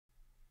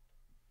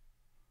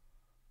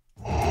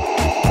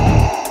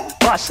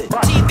bust it.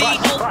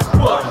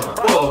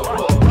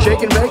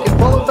 Shake and bake and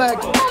full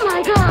effect. Oh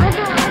my God.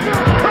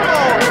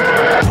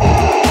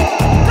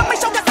 Let me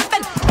show you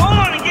something. Come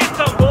on and get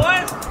some,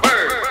 boys.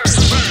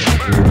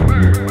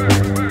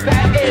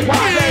 That is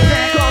why they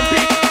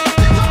compete.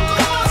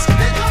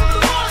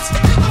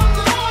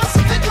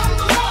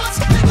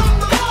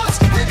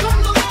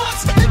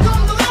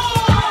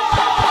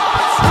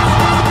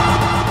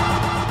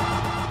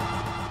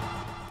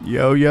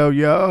 Yo, yo,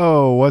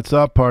 yo. What's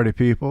up, party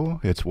people?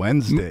 It's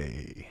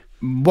Wednesday.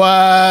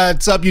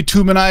 What's up, you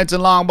Tubanites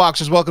and long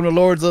boxers? Welcome to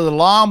Lords of the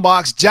Long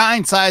Box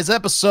Giant Size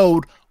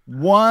episode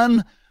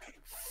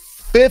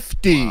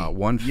 150.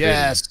 150.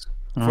 Yes.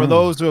 For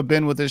those who have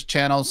been with this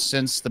channel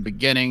since the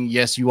beginning,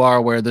 yes, you are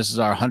aware this is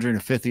our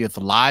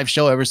 150th live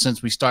show ever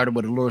since we started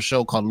with a little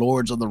show called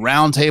Lords of the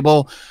Round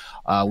Table.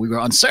 We were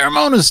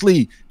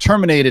unceremoniously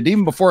terminated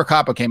even before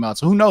Coppa came out.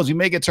 So who knows? You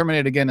may get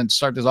terminated again and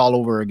start this all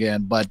over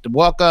again. But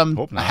welcome.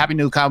 A happy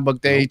new comic book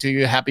day to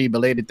you. Happy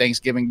belated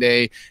Thanksgiving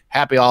Day.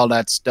 Happy all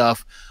that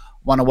stuff.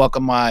 Want to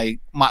welcome my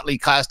motley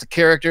cast of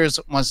characters.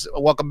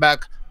 Welcome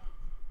back,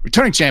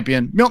 returning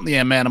champion, Milton the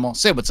M Animal.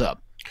 Say what's up.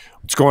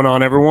 What's going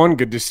on, everyone?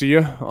 Good to see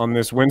you on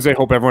this Wednesday.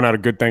 Hope everyone had a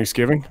good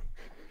Thanksgiving.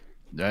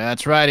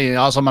 That's right. And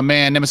also my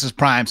man, Nemesis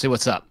Prime. Say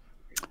what's up.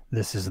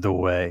 This is the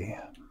way.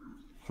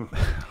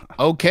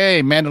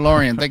 Okay,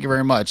 Mandalorian. Thank you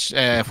very much.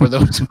 For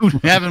those who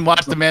haven't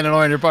watched The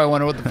Mandalorian, you're probably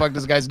wondering what the fuck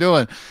this guy's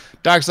doing.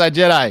 Dark Side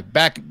Jedi,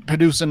 back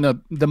producing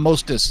the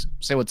mostest.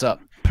 Say what's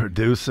up.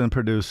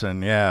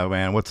 Producing. Yeah,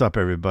 man. What's up,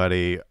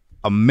 everybody?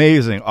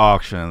 Amazing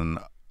auction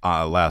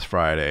last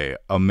Friday.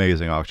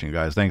 Amazing auction,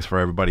 guys. Thanks for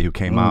everybody who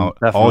came out.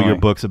 Definitely. All your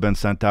books have been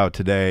sent out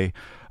today,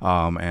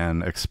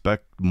 and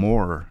expect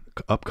more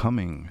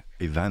upcoming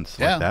events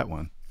like that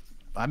one.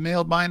 I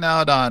mailed mine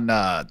out on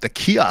the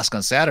kiosk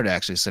on Saturday,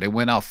 actually. So they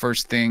went out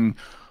first thing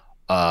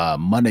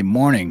Monday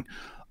morning.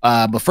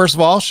 But first of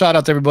all, shout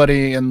out to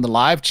everybody in the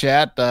live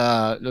chat.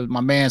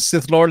 My man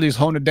Sith Lordly's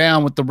holding it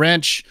down with the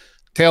wrench,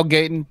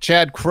 tailgating.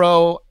 Chad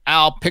Crow,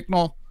 Al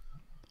Picknell,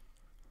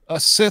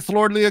 Sith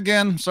Lordly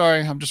again.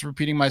 Sorry, I'm just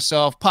repeating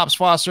myself. Pops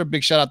Foster,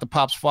 big shout out to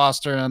Pops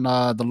Foster and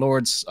the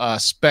Lord's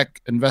Spec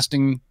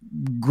Investing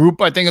Group.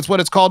 I think it's what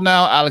it's called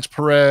now. Alex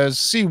Perez,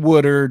 C.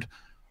 Woodard.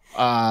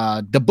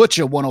 The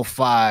Butcher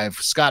 105,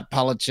 Scott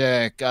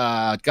Polachek.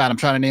 God, I'm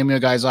trying to name you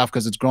guys off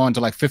because it's growing to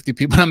like 50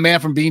 people. A man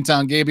from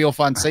Beantown, Gabriel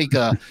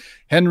Fonseca,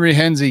 Henry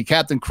Henze,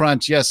 Captain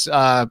Crunch. Yes,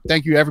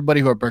 thank you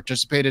everybody who have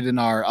participated in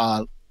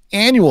our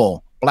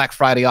annual Black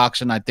Friday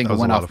auction. I think it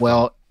went off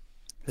well.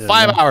 Yeah,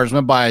 5 hours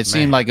went by. It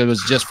seemed like it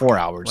was just 4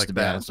 hours, Like to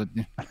be that. honest with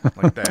you.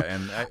 Like that.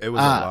 And it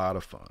was a lot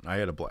of fun. I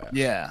had a blast.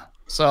 Yeah.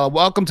 So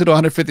welcome to the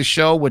 150th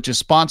show, which is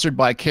sponsored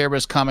by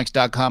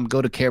KRSComics.com.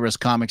 Go to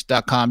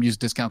KRSComics.com. Use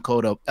discount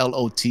code of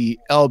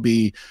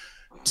LOTLB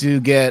to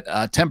get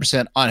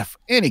 10% on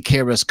any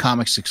KRS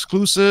Comics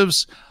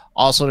exclusives.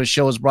 Also, the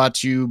show is brought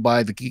to you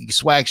by the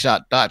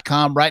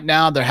GeekySwagShop.com. Right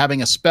now, they're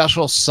having a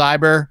special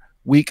Cyber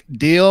Week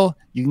deal.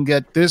 You can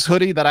get this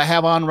hoodie that I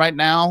have on right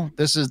now.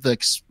 This is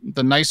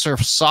the nicer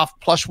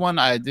soft plush one.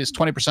 It's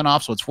 20%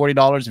 off, so it's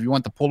 $40. If you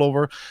want the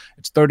pullover,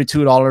 it's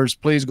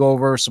 $32. Please go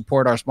over,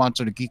 support our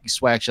sponsor, the Geeky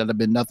Swag Shop. They've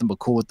been nothing but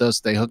cool with us.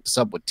 They hooked us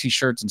up with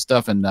t-shirts and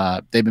stuff, and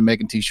they've been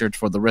making t-shirts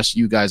for the rest of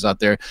you guys out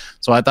there.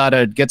 So I thought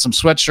I'd get some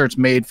sweatshirts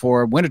made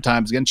for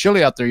wintertime. It's getting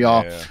chilly out there,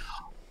 y'all. Yeah.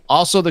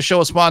 Also, the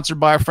show is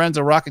sponsored by our friends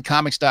at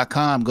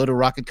RocketComics.com. Go to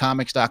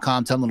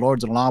RocketComics.com. Tell them the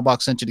Lords of the Long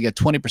Box sent you to get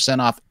 20%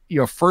 off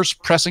your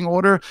first pressing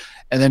order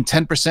and then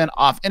 10%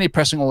 off any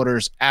pressing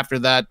orders after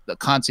that. The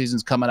con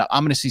season's coming up.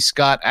 I'm going to see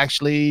Scott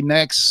actually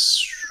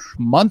next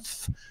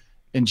month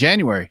in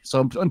January.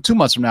 So in 2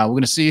 months from now, we're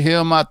going to see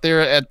him out there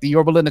at the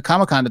Yorba Linda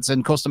Comic-Con that's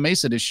in Costa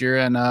Mesa this year.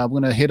 And we're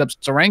going to hit up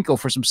Taranko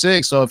for some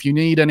SIGs. So if you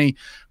need any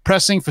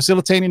pressing,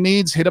 facilitating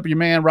needs, hit up your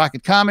man,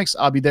 Rocket Comics.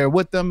 I'll be there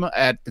with them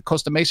at the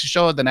Costa Mesa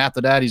show. Then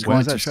after that, he's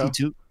going to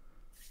C2.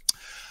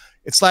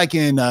 It's like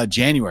in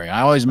January.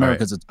 I always remember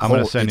because it's cold. I'm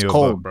going to send you a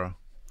book, bro.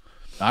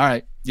 All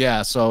right.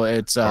 Yeah. So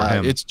it's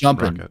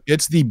jumping. Rocket.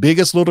 It's the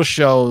biggest little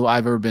show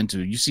I've ever been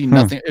to. You see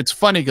nothing. It's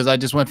funny because I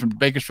just went from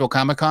Bakersfield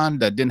Comic-Con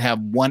that didn't have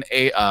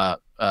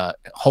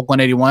Hulk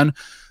 181.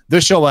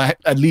 This show will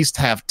at least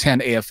have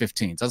 10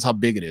 AF-15s. That's how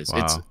big it is. Wow.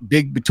 It's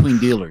big between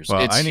dealers.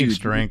 Well, it's I need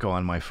huge. Steranko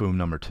on my FOOM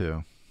number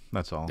 2.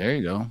 That's all. There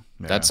you go.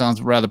 Yeah. That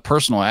sounds rather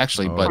personal,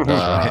 actually. But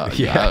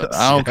yes,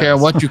 I don't care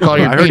what you call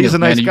your I penis. heard he's a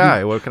nice man.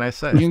 guy. What can I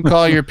say? You can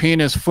call your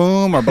penis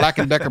Foom or Black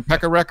 & Decker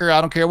Pecker Wrecker.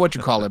 I don't care what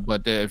you call it.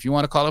 But if you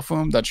want to call it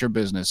Foom, that's your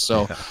business.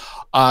 So,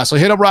 so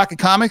hit up Rocket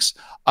Comics.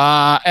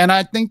 And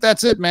I think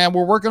that's it, man.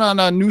 We're working on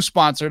a new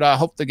sponsor that I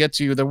hope to get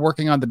to you. They're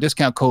working on the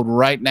discount code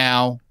right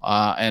now.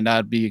 And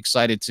I'd be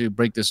excited to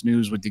break this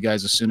news with you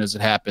guys as soon as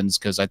it happens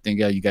because I think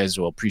you guys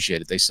will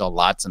appreciate it. They sell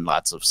lots and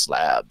lots of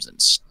slabs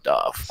and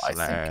stuff. I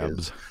think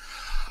is.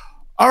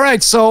 All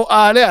right, so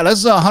yeah, this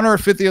is a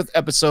 150th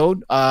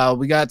episode.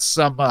 We got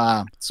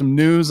some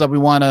news that we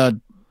want to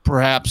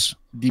perhaps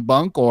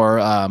debunk or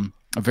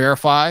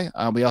verify.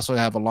 We also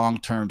have a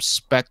long-term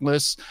spec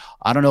list.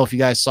 I don't know if you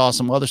guys saw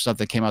some other stuff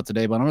that came out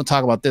today, but I'm going to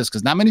talk about this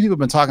because not many people have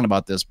been talking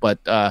about this. But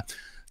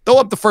Throw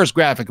up the first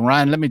graphic,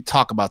 Ryan. Let me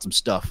talk about some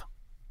stuff.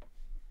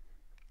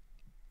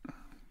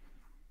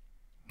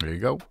 There you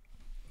go.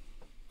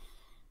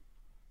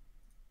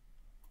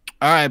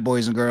 All right,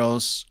 boys and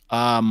girls.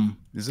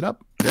 Is it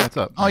up? Yeah, it's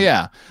up. Oh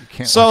yeah.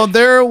 Can't So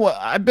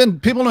watch.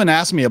 people have been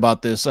asking me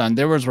about this, and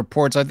there was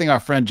reports. I think our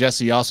friend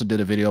Jesse also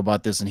did a video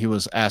about this, and he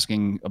was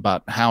asking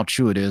about how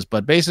true it is.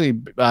 But basically,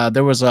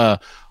 there was a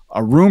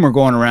rumor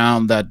going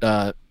around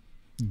that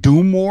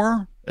Doom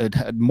War, it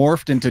had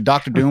morphed into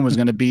Doctor Doom, was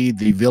going to be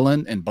the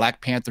villain in Black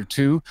Panther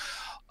 2.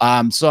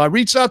 So I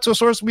reached out to a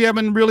source we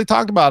haven't really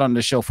talked about on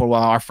the show for a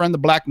while, our friend the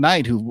Black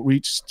Knight, who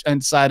reached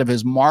inside of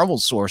his Marvel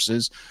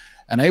sources.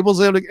 And I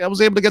was able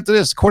to get to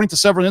this. According to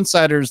several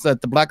insiders that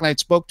the Black Knight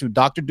spoke to,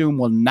 Dr. Doom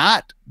will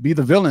not be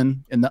the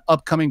villain in the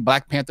upcoming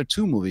Black Panther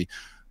 2 movie.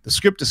 The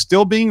script is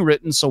still being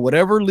written, so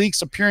whatever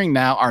leaks appearing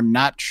now are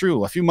not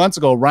true. A few months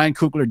ago, Ryan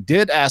Coogler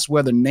did ask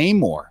whether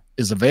Namor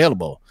is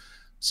available.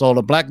 So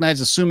the Black Knight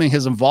is assuming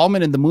his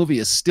involvement in the movie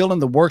is still in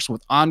the works,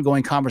 with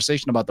ongoing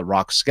conversation about the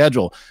Rock's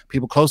schedule.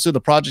 People close to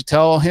the project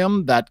tell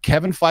him that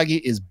Kevin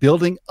Feige is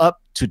building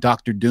up to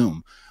Dr.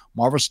 Doom.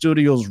 Marvel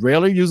Studios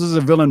rarely uses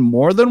a villain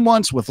more than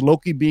once, with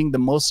Loki being the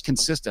most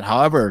consistent.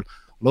 However,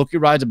 Loki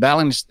rides a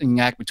balancing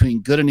act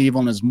between good and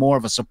evil and is more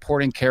of a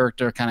supporting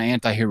character, kind of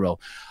anti-hero.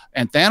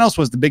 And Thanos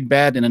was the big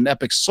bad in an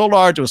epic so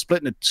large it was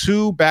split into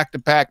 2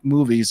 back-to-back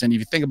movies, and if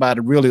you think about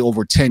it, really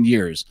over 10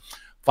 years.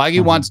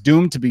 Feige wants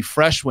Doom to be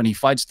fresh when he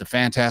fights the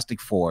Fantastic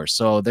Four.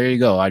 So there you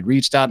go. I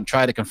reached out and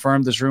tried to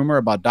confirm this rumor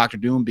about Dr.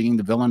 Doom being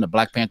the villain of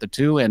Black Panther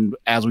 2, and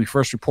as we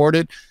first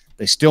reported,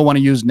 they still want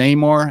to use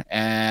Namor,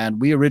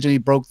 and we originally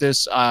broke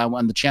this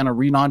when the channel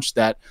relaunched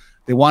that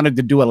they wanted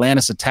to do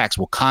Atlantis attacks,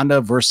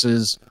 Wakanda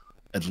versus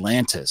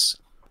Atlantis.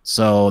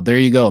 So there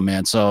you go,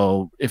 man.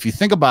 So if you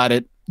think about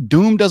it,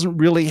 Doom doesn't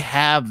really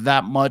have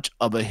that much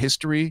of a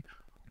history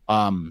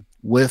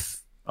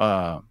with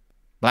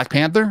Black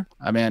Panther.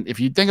 I mean,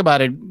 if you think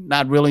about it,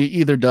 not really.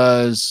 Either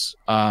does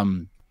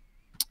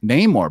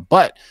Namor.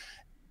 But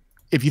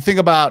if you think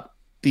about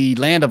the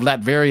land of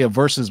Latveria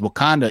versus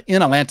Wakanda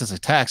in Atlantis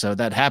attacks, so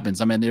that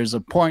happens. I mean, there's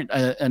a point,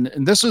 and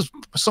this is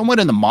somewhat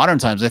in the modern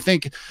times. I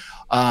think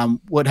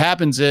what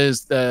happens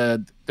is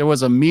there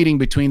was a meeting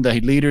between the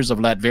leaders of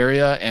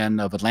Latveria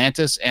and of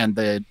Atlantis, and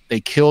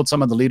they killed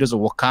some of the leaders of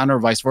Wakanda, or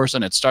vice versa,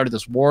 and it started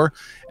this war.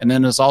 And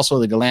then there's also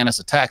the Atlantis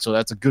attack. So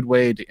that's a good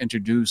way to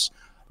introduce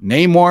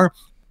Namor.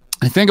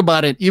 And think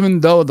about it, even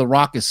though The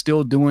Rock is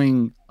still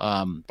doing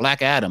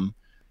Black Adam,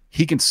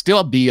 he can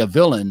still be a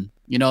villain,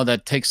 you know,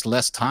 that takes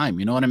less time.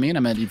 You know what I mean? I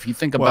mean, if you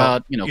think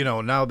about, you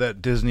know, now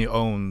that Disney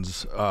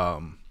owns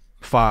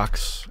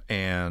Fox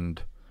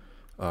and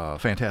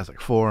Fantastic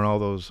Four and all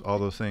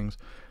those things,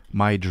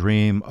 my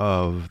dream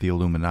of the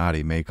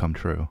Illuminati may come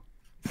true.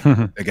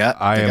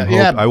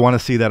 I want to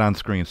see that on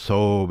screen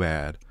so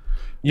bad.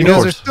 You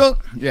know, there's still,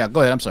 yeah,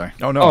 go ahead. I'm sorry.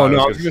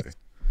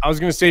 I was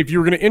going to say, if you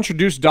were going to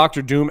introduce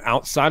Dr. Doom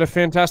outside of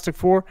Fantastic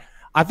Four,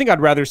 I think I'd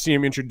rather see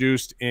him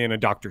introduced in a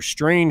Doctor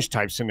Strange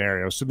type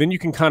scenario. So then you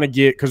can kind of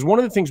get, because one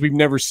of the things we've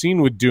never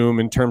seen with Doom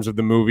in terms of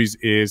the movies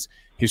is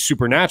his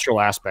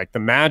supernatural aspect, the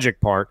magic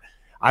part.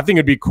 I think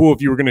it'd be cool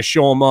if you were going to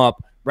show him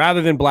up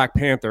rather than Black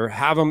Panther,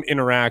 have him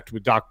interact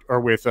with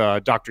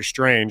Doctor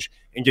Strange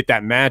and get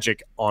that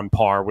magic on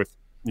par with,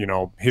 you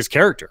know, his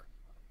character.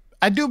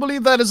 I do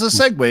believe that is a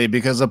segue,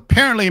 because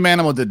apparently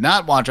Manimal did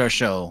not watch our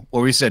show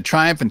where we said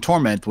Triumph and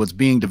Torment was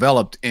being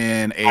developed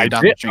in a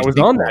Doctor Strange. I was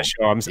on that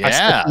show. I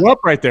set you up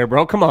right there,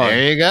 bro. Come on.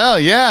 There you go.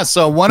 Yeah.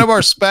 So one of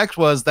our specs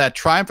was that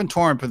Triumph and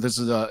Torment, it's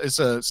a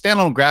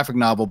standalone graphic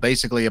novel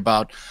basically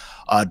about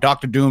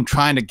Doctor Doom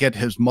trying to get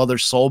his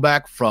mother's soul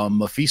back from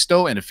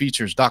Mephisto, and it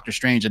features Doctor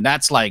Strange, and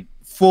that's like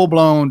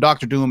full-blown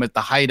Doctor Doom at the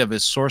height of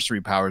his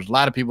sorcery powers. A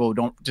lot of people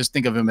don't just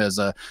think of him as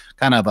a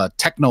kind of a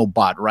techno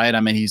bot, right?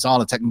 I mean, he's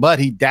all a tech, but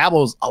he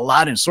dabbles a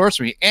lot in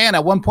sorcery, and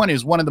at one point he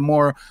was one of the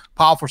more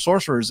powerful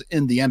sorcerers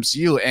in the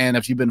MCU. And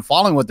if you've been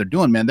following what they're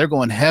doing, man, they're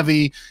going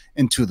heavy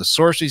into the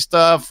sorcery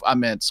stuff. I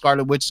mean,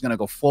 Scarlet Witch is going to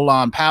go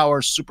full-on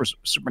powers,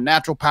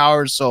 supernatural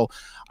powers. So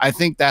I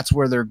think that's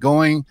where they're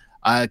going.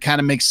 It kind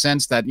of makes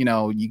sense that, you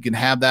know, you can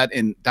have that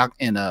in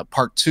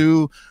part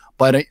 2.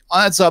 But it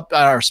adds up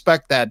our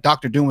spec that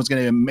Doctor Doom was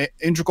going to be an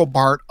integral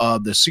part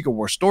of the Secret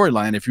Wars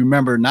storyline. If you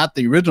remember, not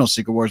the original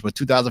Secret Wars, but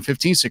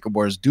 2015 Secret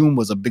Wars, Doom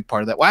was a big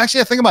part of that. Well,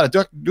 actually, I think about it,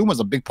 Doctor Doom was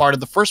a big part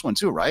of the first one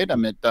too, right? I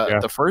mean,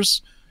 the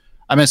first.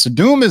 I mean, so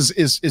Doom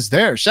is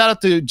there. Shout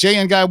out to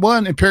JN Guy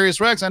 1, Imperious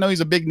Rex. I know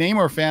he's a big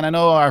Namor fan. I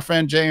know our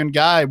friend JN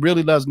Guy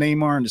really loves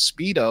Namor and the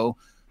Speedo.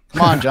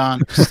 Come on,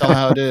 John. Just tell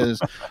how it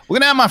is. We're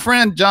gonna have my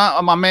friend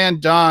John, my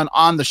man John,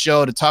 on the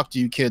show to talk to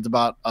you kids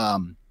about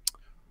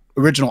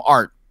original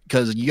art.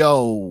 Because,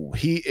 yo,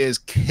 he is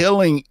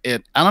killing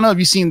it. I don't know if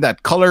you've seen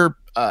that color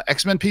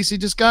X-Men piece he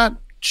just got.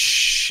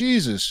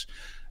 Jesus,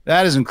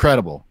 that is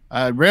incredible.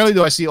 Rarely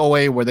do I see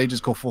OA where they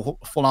just go full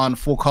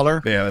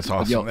color. Yeah, that's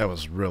awesome. Yo, that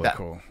was really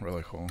cool.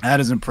 Really cool. That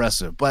is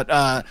impressive. But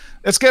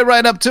let's get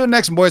right up to it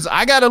next, boys.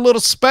 I got a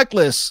little spec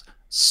list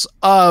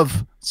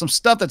of some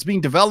stuff that's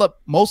being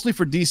developed mostly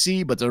for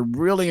DC, but a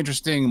really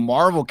interesting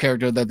Marvel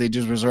character that they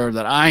just reserved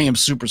that I am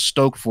super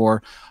stoked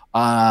for.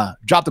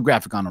 Drop the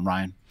graphic on him,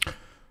 Ryan.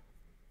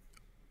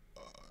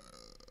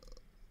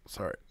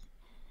 Sorry.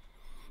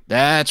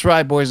 That's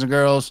right, boys and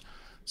girls.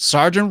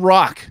 Sergeant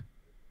Rock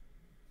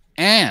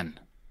and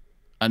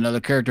another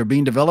character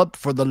being developed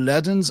for the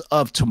Legends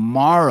of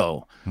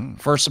Tomorrow.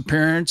 First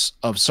appearance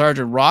of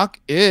Sergeant Rock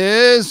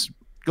is...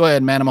 Go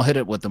ahead, man. I'm going to hit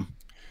it with them.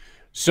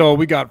 So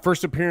we got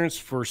first appearance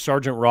for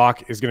Sergeant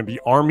Rock is going to be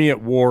Army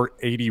at War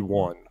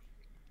 81.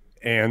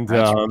 And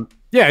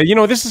yeah, you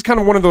know, this is kind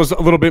of one of those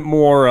a little bit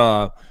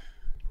more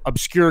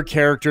obscure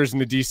characters in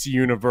the DC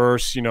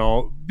universe, you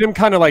know, them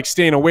kind of like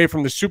staying away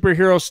from the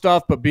superhero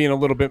stuff, but being a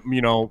little bit,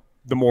 you know,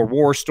 the more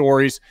war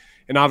stories.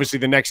 And obviously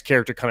the next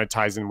character kind of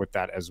ties in with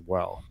that as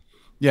well.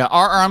 Yeah,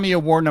 our Army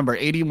of War number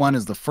 81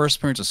 is the first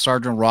appearance of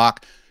Sergeant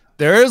Rock.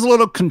 There is a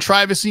little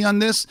controversy on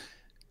this.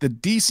 The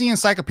DC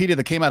Encyclopedia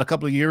that came out a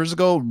couple of years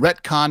ago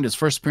retconned his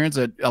first appearance.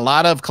 A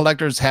lot of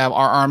collectors have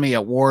our Army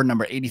at War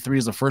number 83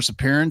 as the first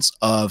appearance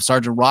of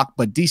Sergeant Rock,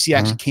 but DC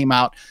actually came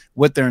out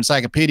with their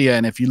encyclopedia.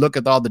 And if you look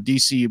at all the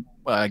DC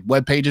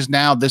web pages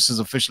now, this is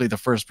officially the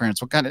first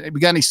appearance. We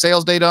got any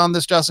sales data on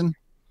this, Justin?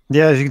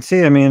 Yeah, as you can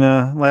see, I mean,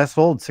 last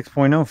sold 6.0,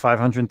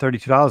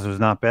 $532 was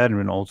not bad in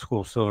an old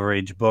school Silver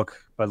Age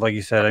book. But like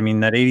you said, I mean,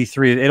 that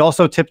 83, it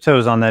also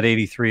tiptoes on that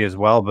 83 as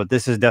well. But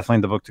this is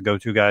definitely the book to go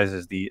to, guys,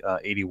 is the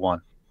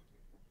 81.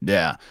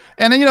 Yeah.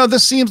 And, you know,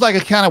 this seems like a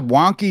kind of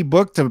wonky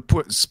book to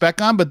put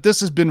spec on, but this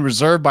has been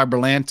reserved by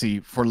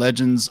Berlanti for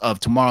Legends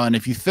of Tomorrow. And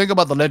if you think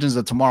about the Legends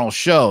of Tomorrow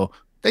show,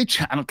 they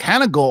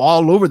kind of go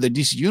all over the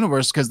DC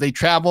universe because they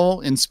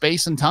travel in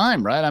space and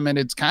time, right? I mean,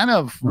 it's kind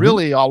of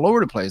really all over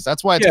the place.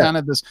 That's why it's kind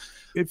of this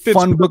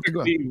fun book to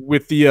go.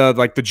 With the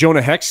like the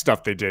Jonah Hex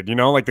stuff they did, you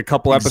know, like the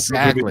couple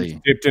episodes where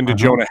they dipped into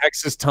Jonah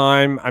Hex's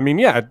time. I mean,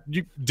 yeah,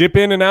 you dip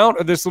in and out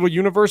of this little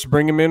universe,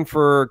 bring him in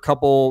for a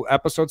couple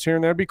episodes here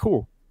and there, it'd be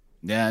cool.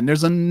 Yeah, and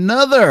there's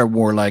another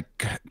warlike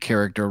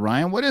character,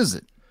 Ryan. What is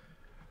it?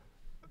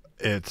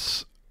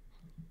 It's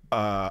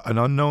an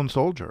unknown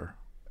soldier,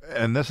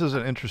 and this is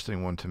an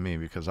interesting one to me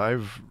because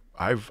I'm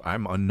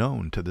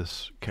unknown to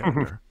this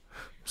character.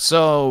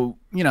 So,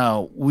 you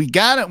know, we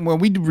got it when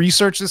we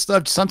research this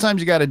stuff.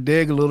 Sometimes you got to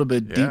dig a little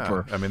bit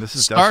deeper. I mean, this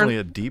is definitely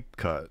a deep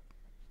cut.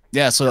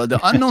 Yeah, so the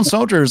unknown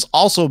soldier is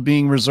also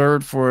being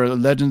reserved for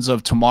Legends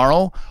of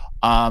Tomorrow.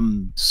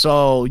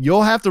 So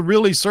you'll have to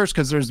really search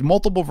because there's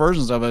multiple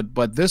versions of it,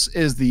 but this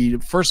is the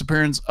first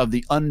appearance of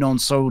the unknown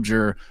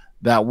soldier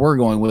that we're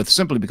going with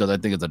simply because I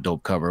think it's a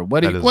dope cover.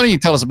 What do you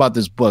tell us about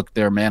this book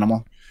there,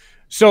 Manimal?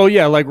 So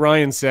yeah, like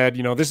Ryan said,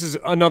 you know, this is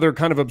another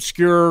kind of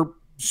obscure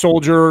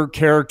soldier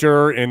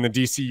character in the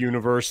DC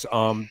universe.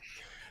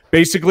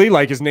 Basically,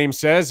 like his name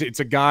says,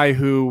 it's a guy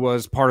who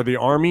was part of the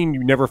army and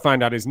you never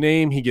find out his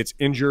name. He gets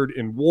injured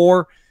in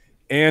war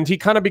and he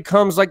kind of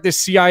becomes like this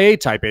CIA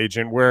type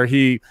agent where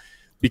he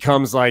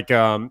becomes like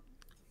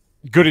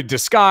good at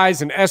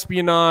disguise and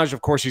espionage.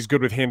 Of course, he's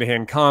good with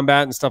hand-to-hand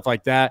combat and stuff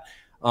like that.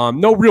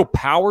 No real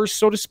powers,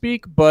 so to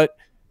speak, but,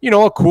 you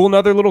know, a cool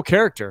another little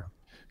character.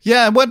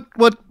 Yeah, what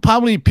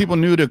probably people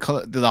new to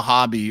the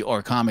hobby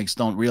or comics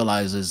don't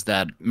realize is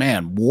that,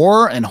 man,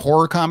 war and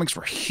horror comics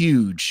were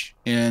huge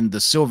in the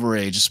Silver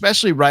Age,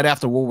 especially right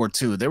after World War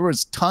II. There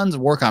was tons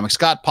of war comics.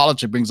 Scott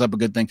Pollitt brings up a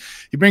good thing.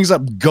 He brings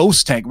up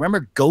Ghost Tank.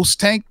 Remember Ghost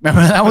Tank?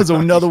 Remember that was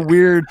another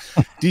weird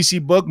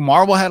DC book.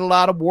 Marvel had a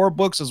lot of war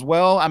books as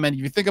well. I mean, if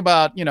you think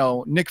about, you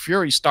know, Nick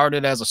Fury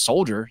started as a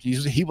soldier.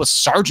 He was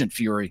Sergeant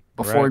Fury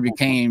before he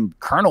became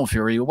Colonel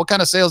Fury. What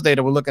kind of sales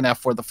data we're looking at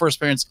for the first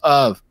appearance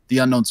of the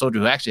unknown soldier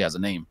who actually has a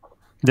name?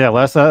 Yeah,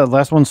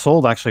 last one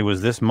sold actually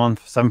was this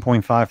month,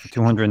 7.5 for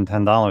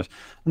 $210.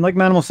 And like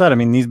Manimal said, I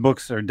mean, these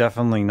books are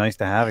definitely nice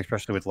to have,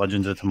 especially with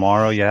Legends of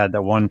Tomorrow. You had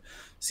that one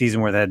season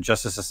where they had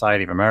Justice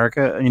Society of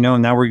America, you know,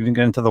 and now we're going to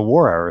get into the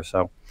war era.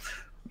 So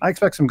I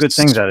expect some good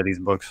things out of these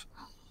books.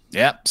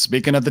 Yep.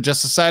 Speaking of the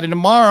Justice Society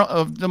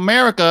of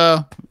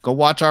America, go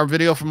watch our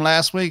video from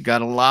last week.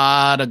 Got a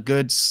lot of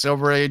good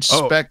Silver Age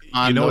spec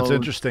on you know what's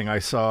interesting? I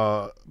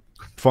saw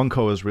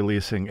Funko is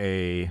releasing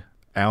a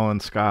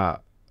Alan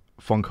Scott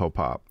Funko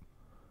Pop.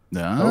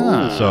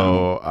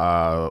 So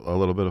a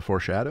little bit of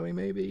foreshadowing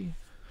maybe.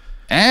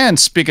 And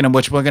speaking of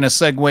which, we're going to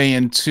segue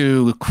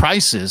into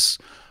Crisis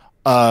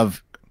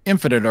of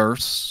Infinite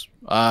Earths,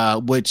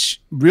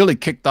 which really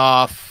kicked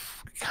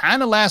off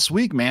kind of last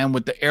week, man,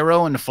 with the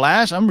Arrow and the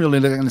Flash. I'm really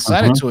looking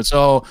excited to it.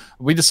 So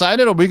we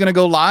decided, are we going to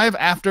go live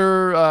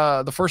after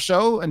the first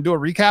show and do a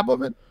recap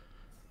of it?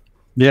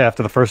 Yeah,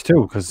 after the first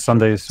two, because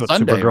Sunday's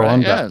Supergirl, right?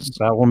 and Yes.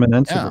 Batwoman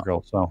and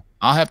Supergirl. So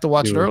I'll have to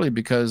watch it early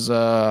because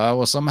I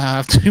will somehow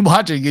have to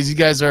watch it because you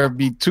guys are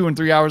be 2 and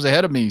 3 hours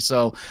ahead of me.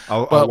 So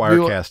I'll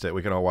wirecast it.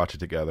 We can all watch it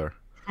together.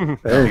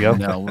 there you go.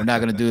 No, we're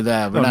not going to do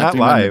that. We're No, not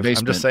live.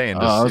 I'm just saying.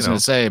 I was going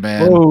to say,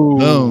 man. Whoa.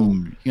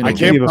 Boom. You know, I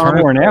can't before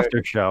promise and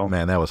after show.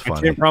 Man, that was I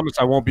funny. can't promise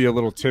I won't be a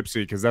little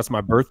tipsy because that's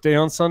my birthday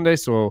on Sunday.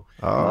 So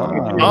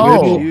Oh,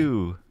 Oh. look at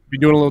you. be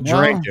doing a little No.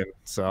 drinking.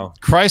 So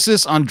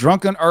Crisis on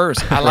Drunken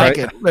Earth. I like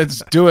it.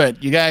 Let's do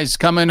it. You guys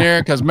come in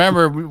here because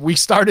remember we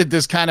started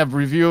this kind of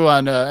review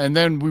on, and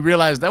then we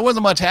realized there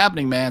wasn't much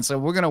happening, man. So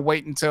we're gonna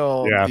wait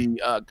until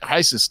the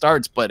crisis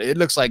starts. But it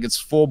looks like it's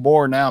full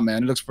bore now,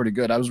 man. It looks pretty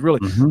good. I was really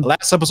the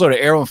last episode of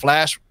Arrow and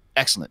Flash.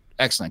 Excellent,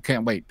 excellent.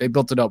 Can't wait. They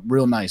built it up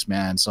real nice,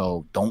 man.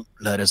 So don't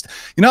let us.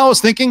 You know, I was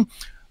thinking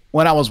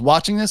when I was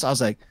watching this, I was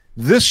like,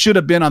 this should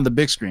have been on the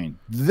big screen.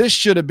 This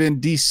should have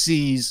been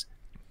DC's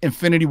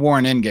Infinity War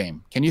and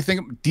Endgame. Can you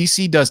think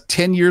DC does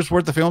 10 years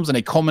worth of films and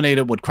they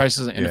culminated with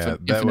Crisis and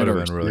Infinite that would have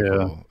Earths? been really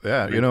cool.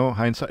 Yeah, you know,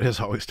 hindsight is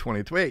always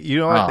 20/20. You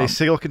know what? They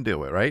still can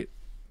do it, right?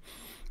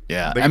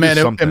 Yeah, They I can mean, do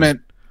it something.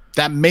 meant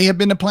that may have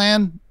been the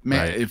plan. Man,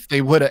 Right. if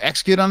they would have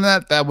executed on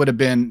that, that would have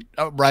been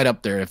right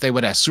up there. If they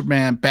would have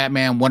Superman,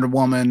 Batman, Wonder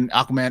Woman,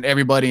 Aquaman,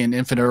 everybody in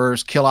Infinite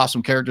Earths, kill off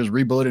some characters,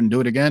 reboot it, and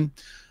do it again.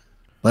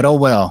 But oh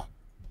well.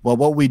 Well,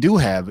 what we do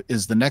have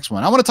is the next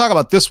one. I want to talk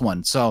about this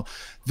one. So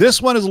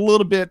this one is a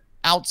little bit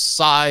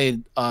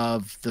outside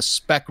of the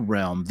spec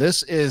realm.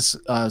 This is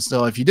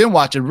so if you didn't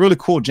watch it, really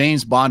cool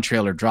James Bond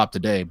trailer dropped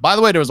today. By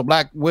the way, there was a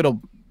Black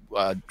Widow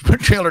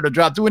trailer to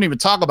drop. We wouldn't even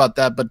talk about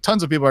that, but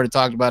tons of people already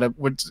talked about it.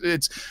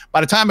 It's by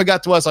the time it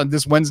got to us on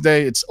this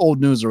Wednesday, it's old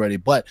news already.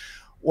 But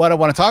what I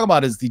want to talk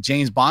about is the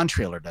James Bond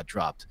trailer that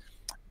dropped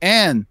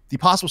and the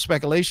possible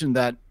speculation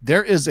that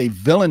there is a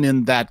villain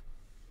in that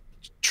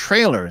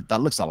trailer that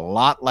looks a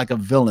lot like a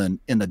villain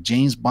in the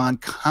James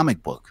Bond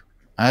comic book.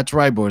 That's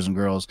right, boys and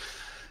girls.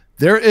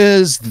 There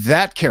is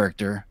that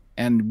character,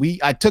 and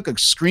I took a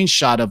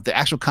screenshot of the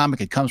actual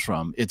comic it comes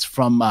from. It's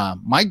from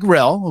Mike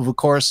Grell, who of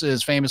course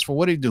is famous for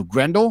what did he do?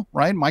 Grendel,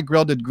 right? Mike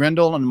Grell did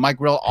Grendel, and Mike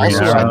Grell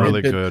also Arrow, did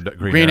really good.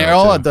 Green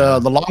Arrow, too.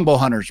 the Longbow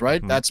Hunters,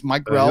 right? That's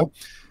Mike Grell.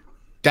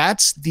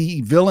 That's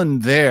the villain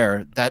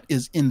there that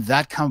is in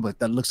that comic book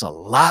that looks a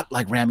lot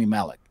like Rami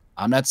Malek.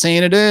 I'm not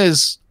saying it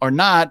is or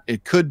not.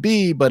 It could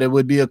be, but it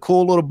would be a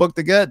cool little book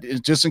to get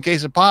just in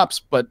case it pops.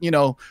 But, you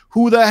know,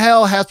 who the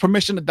hell has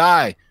Permission to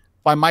Die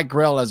by Mike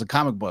Grell as a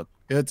comic book?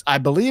 I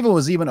believe it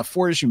was even a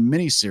 4-issue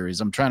miniseries.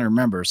 I'm trying to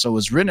remember. So it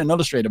was written and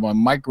illustrated by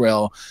Mike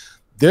Grell.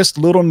 This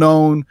little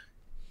known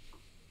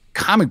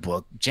comic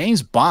book,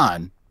 James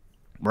Bond,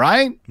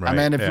 right? I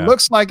mean, if it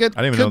looks like it,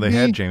 I didn't even know they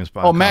had James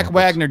Bond. Oh, Mac comic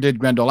Wagner did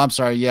Grendel. I'm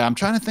sorry. Yeah, I'm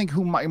trying to think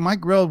who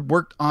Mike Grell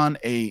worked on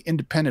a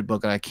independent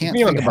book, and I can't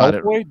think about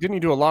it. Didn't he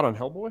do a lot on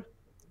Hellboy?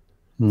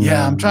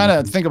 Yeah, I'm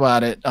trying to think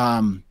about it.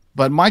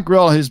 But Mike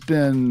Grell has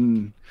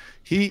been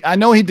I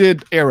know he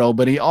did Arrow,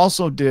 but he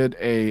also did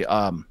a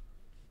I'm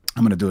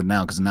gonna do it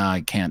now because now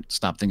I can't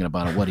stop thinking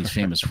about it, what he's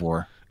famous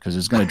for, because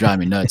it's gonna drive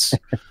me nuts.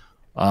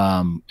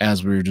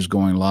 As we were just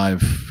going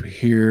live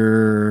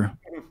here.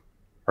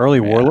 Early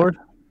Warlord?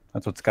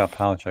 That's what Scott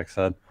Palachuk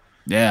said.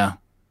 Yeah.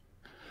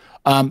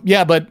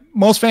 Yeah, but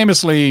most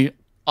famously,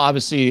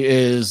 obviously,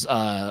 is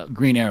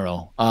Green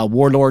Arrow,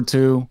 Warlord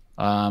 2.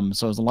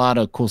 So there's a lot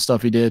of cool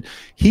stuff he did.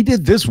 He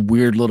did this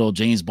weird little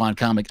James Bond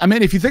comic. I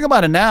mean, if you think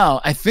about it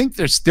now, I think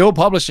they're still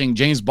publishing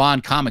James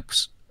Bond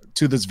comics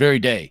to this very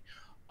day.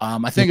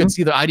 I think it's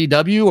either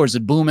IDW or is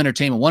it Boom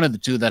Entertainment, one of the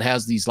two that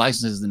has these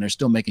licenses, and they're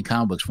still making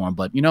comic books for them.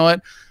 But you know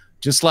what?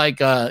 Just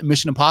like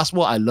Mission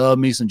Impossible, I love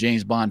me some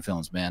James Bond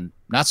films, man.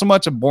 Not so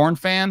much a Bourne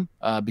fan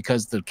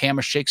because the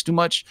camera shakes too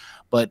much.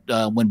 But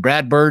when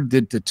Brad Bird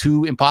did the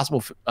 2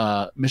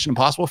 Mission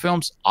Impossible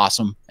films,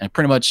 awesome. And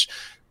pretty much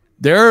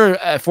there,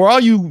 for all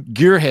you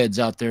gearheads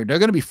out there, there are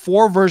going to be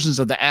 4 versions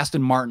of the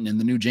Aston Martin in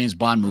the new James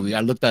Bond movie.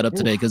 I looked that up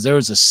today because there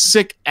was a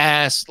sick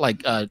ass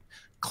like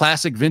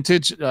classic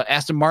vintage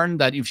Aston Martin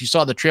that if you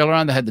saw the trailer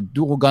on that had the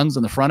dual guns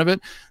in the front of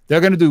it.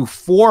 They're going to do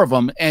 4 of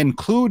them,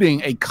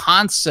 including a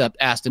concept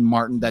Aston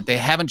Martin that they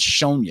haven't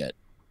shown yet.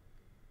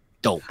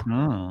 Dope.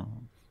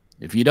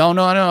 If you don't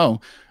know, I know.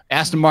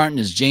 Aston Martin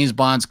is James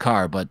Bond's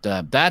car, but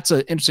that's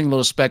an interesting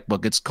little spec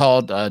book. It's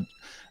called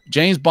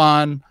James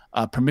Bond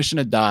Permission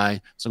to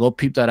Die. So go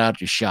peep that out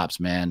at your shops,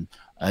 man,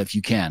 if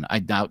you can. I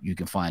doubt you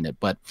can find it.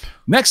 But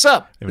next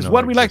up is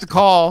what we like to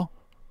call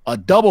a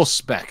double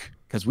spec,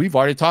 because we've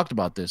already talked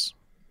about this.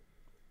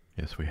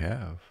 Yes, we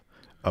have.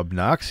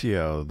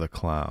 Obnoxio the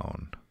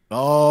Clown.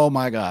 Oh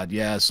my God,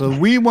 yeah. So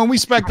when we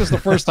spec this the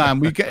first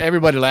time,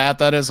 everybody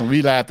laughed at us, and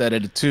we laughed at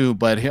it too.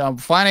 But I'm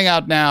finding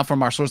out now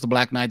from our source, the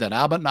Black Knight, that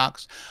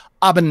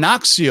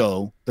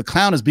Obnoxio the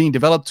Clown is being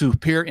developed to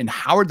appear in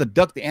Howard the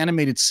Duck, the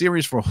animated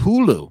series for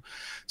Hulu.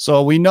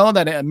 So we know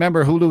that,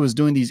 remember, Hulu is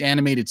doing these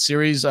animated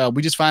series.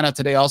 We just found out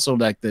today also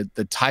like the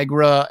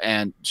Tigra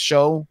and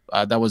show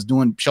that was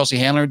doing Chelsea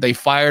Handler, they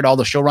fired all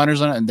the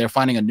showrunners on it, and they're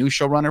finding a new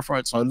showrunner for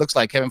it. So it looks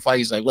like Kevin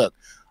Feige's like, look,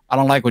 I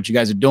don't like what you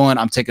guys are doing.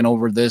 I'm taking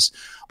over this.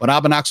 But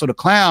Obnoxio the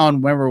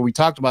Clown, remember we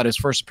talked about his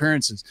first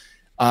appearances.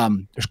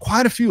 There's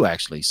quite a few,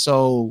 actually.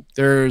 So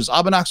there's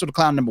Obnoxio the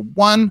Clown number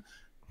 1.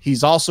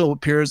 He's also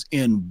appears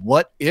in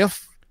What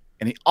If,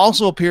 and he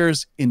also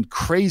appears in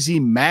Crazy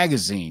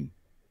Magazine.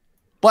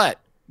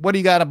 But what do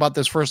you got about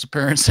this first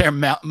appearance there,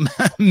 Milton?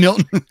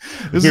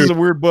 This is a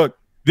weird book.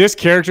 This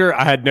character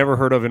I had never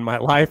heard of in my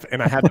life,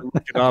 and I had to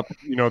look it up.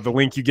 You know, the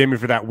link you gave me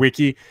for that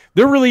wiki.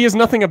 There really is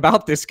nothing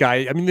about this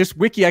guy. I mean, this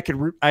wiki I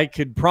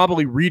could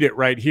probably read it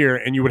right here,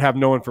 and you would have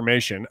no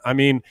information. I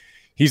mean,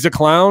 he's a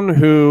clown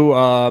who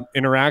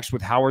interacts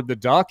with Howard the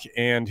Duck,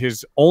 and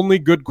his only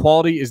good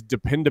quality is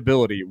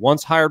dependability.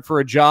 Once hired for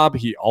a job,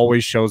 he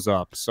always shows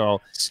up.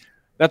 So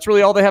that's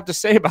really all they have to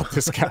say about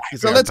this guy.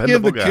 So let's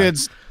give the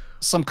kids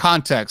some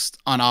context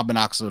on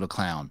Abonoxo the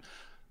Clown.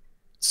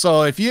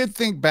 So if you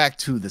think back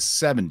to the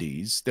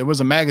 70s, there was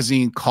a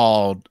magazine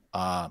called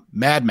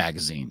Mad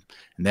Magazine,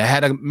 and they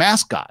had a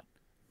mascot,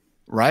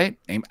 right,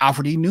 named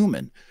Alfred E.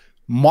 Newman.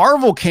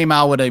 Marvel came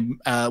out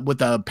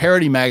with a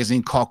parody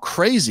magazine called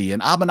Crazy,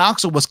 and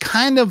Abonoxo was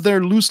kind of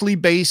their loosely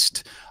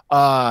based,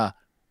 I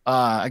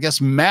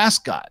guess,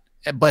 mascot.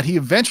 But he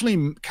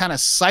eventually kind of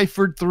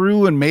ciphered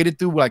through and made it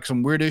through like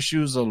some weird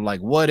issues of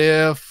like what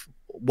if,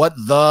 what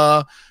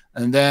the,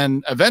 and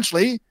then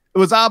eventually it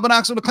was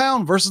Abonoxo the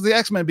Clown versus the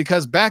X-Men,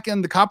 because back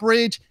in the Copper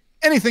Age,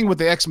 anything with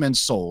the X-Men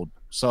sold.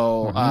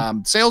 So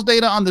sales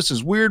data on this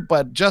is weird,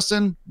 but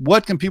Justin,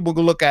 what can people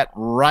go look at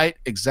right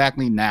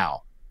exactly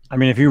now? I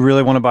mean, if you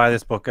really want to buy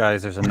this book,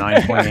 guys, there's a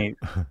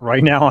 9.8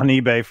 right now on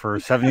eBay for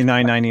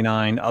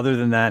 $79.99. Other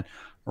than that,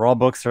 raw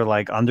books are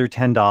like under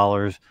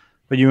 $10.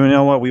 But you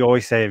know what? We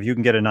always say if you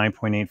can get a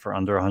 9.8 for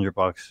under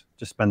 $100,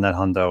 just spend that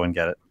hundo and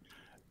get it.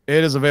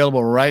 It is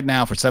available right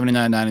now for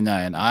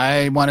 $79.99.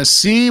 I want to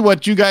see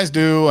what you guys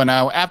do, and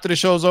after the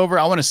show's over,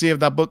 I want to see if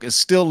that book is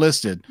still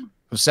listed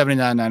for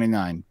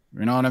 $79.99.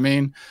 You know what I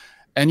mean?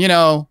 And you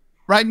know,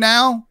 right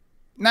now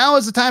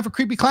is the time for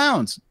creepy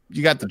clowns.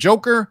 You got the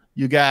Joker,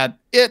 you got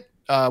it.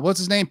 What's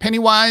his name?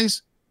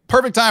 Pennywise.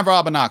 Perfect time for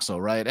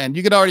Abonoxo, right? And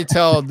you could already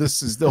tell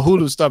this is the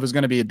Hulu stuff is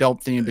going to be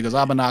adult themed, because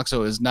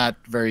Abonoxo is not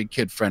very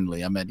kid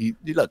friendly. I mean,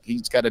 look,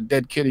 he's got a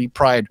dead kitty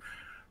pride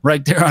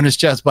right there on his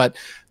chest. But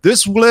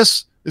this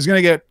list is going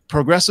to get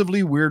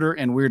progressively weirder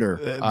and weirder.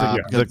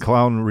 The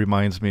clown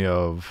reminds me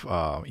of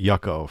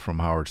Yucko from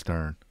Howard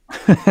Stern.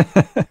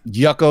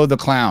 Yucko the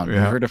Clown. Yeah.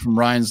 You heard it from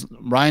Ryan's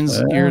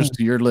ears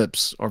to your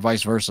lips, or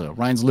vice versa.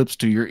 Ryan's lips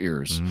to your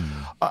ears.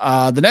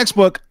 The next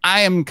book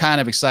I am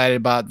kind of excited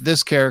about.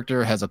 This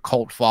character has a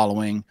cult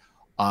following,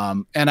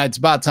 and it's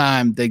about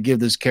time they give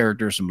this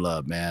character some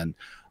love, man.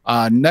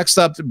 Next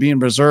up, being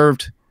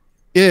reserved,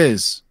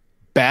 is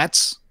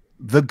Bats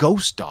the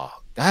Ghost Dog.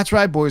 That's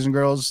right, boys and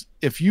girls.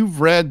 If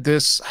you've read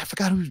this, I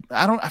forgot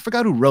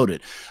who wrote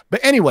it, but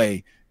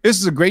anyway. This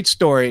is a great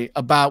story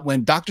about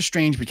when Doctor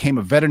Strange became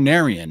a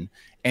veterinarian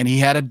and he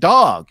had a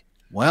dog.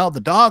 Well, the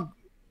dog,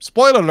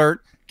 spoiler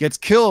alert, gets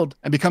killed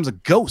and becomes a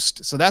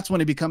ghost. So that's when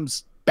he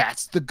becomes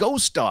Bats the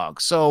Ghost Dog.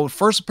 So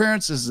first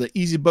appearance is an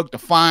easy book to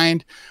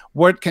find.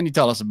 What can you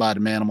tell us about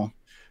him, Animal?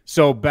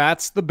 So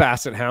Bats the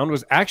Basset Hound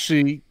was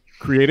actually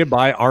created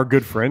by our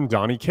good friend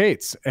Donny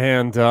Cates.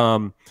 And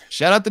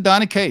shout out to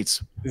Donny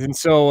Cates. And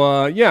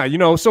so, yeah, you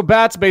know, so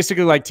Bats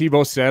basically, like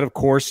Tebow said, of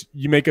course,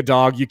 you make a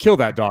dog, you kill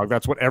that dog.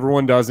 That's what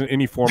everyone does in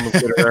any form of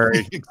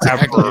literary.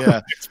 Exactly,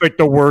 yeah. It's like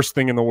the worst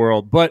thing in the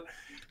world. But,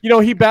 you know,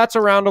 he bats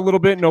around a little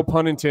bit, no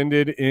pun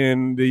intended,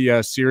 in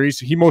the series.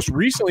 He most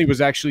recently was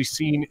actually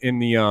seen in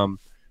the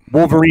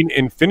Wolverine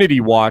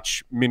Infinity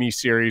Watch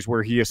miniseries,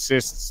 where he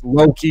assists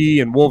Loki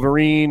and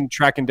Wolverine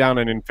tracking down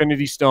an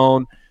Infinity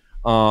Stone.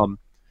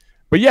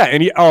 But yeah,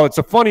 and it's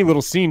a funny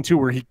little scene too,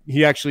 where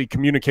he actually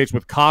communicates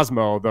with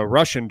Cosmo, the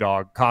Russian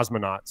dog,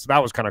 Cosmonaut. So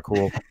that was kind of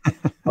cool.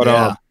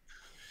 But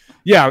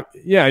yeah,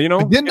 you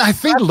know. But I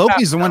think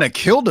Loki's the one that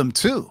killed him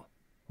too.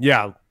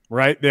 Yeah,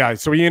 right. Yeah,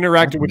 so he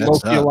interacted with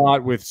Loki a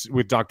lot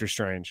with Doctor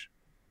Strange.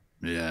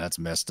 Yeah, that's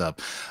messed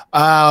up.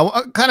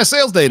 What kind of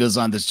sales data is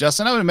on this,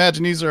 Justin? I would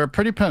imagine these are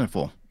pretty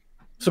plentiful.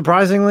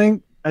 Surprisingly,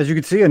 as you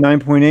can see, a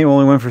 9.8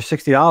 only went for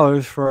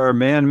 $60 for our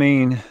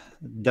main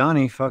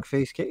Donny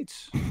Fuckface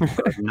Cates.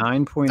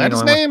 9.8. That's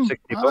his name?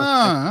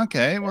 Oh,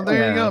 okay. Well,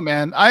 there you go,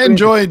 man. I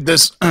enjoyed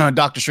this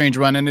Doctor Strange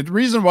run, and the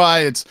reason why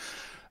it's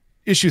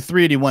issue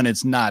 381,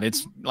 it's not.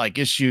 It's like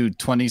issue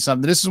 20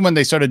 something. This is when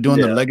they started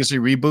doing the Legacy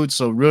reboot.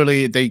 So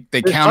really, they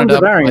counted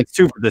up variants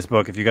too for this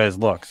book. If you guys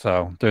look,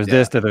 so there's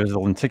there's the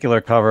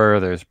lenticular cover.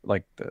 There's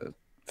like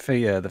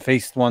the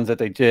face ones that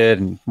they did,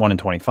 and 1 in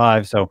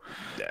 25. So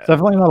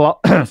definitely not a lot.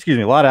 Excuse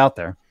me, a lot out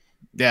there.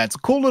 Yeah, it's a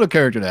cool little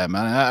character to have,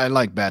 man. I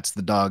like Bats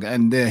the dog,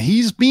 and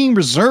he's being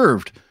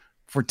reserved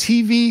for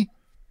TV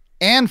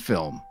and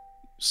film.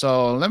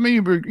 So let me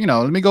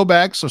go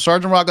back. So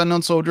Sergeant Rock,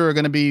 Unknown Soldier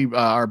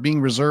are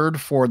being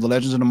reserved for the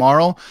Legends of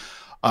Tomorrow.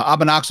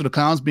 Abonoxo the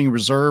Clown is being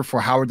reserved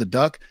for Howard the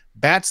Duck.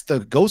 Bats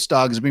the Ghost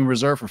Dog is being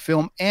reserved for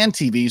film and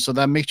TV. So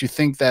that makes you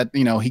think that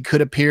he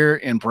could appear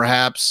in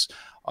perhaps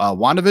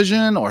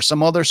WandaVision or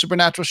some other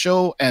supernatural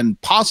show, and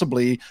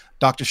possibly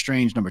Doctor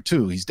Strange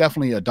 #2. He's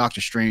definitely a Doctor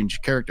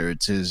Strange character.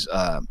 It's his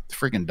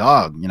freaking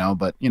dog,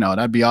 but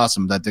that'd be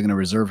awesome that they're going to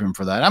reserve him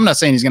for that. I'm not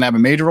saying he's going to have a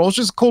major role. It's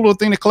just a cool little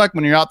thing to collect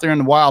when you're out there in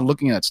the wild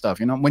looking at stuff.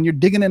 When you're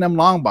digging in them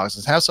long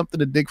boxes, have something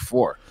to dig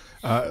for.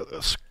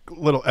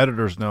 Little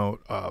editor's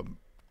note.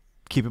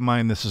 Keep in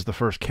mind, this is the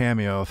first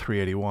cameo,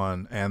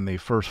 381, and the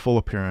first full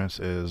appearance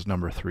is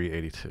number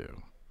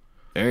 382.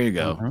 There you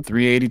go.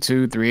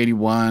 382,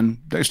 381.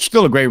 There's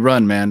still a great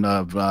run, man,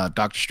 of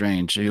Doctor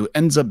Strange. Who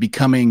ends up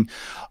becoming,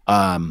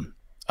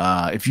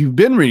 if you've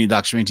been reading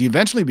Doctor Strange, he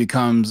eventually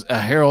becomes a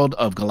Herald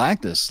of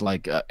Galactus.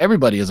 Like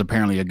everybody is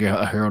apparently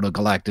a Herald of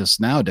Galactus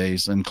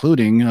nowadays,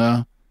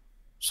 including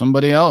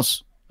somebody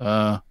else in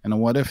a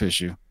What If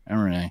issue.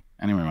 Anyway.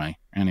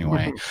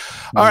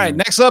 All right.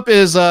 Next up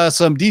is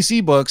some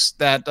DC books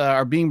that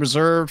are being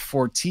reserved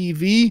for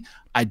TV.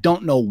 I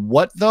don't know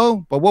what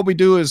though, but what we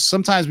do is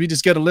sometimes we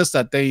just get a list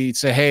that they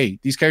say, hey,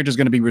 these characters are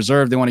going to be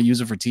reserved. They want to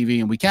use it for TV.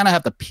 And we kind of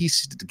have to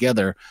piece it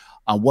together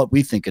on what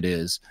we think it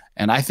is.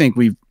 And I think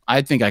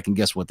I can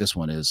guess what this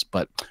one is,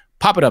 but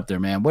pop it up there,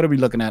 man. What are we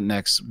looking at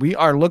next? We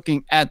are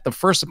looking at the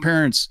first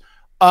appearance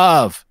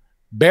of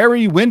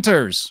Barry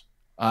Winters.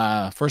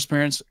 First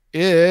appearance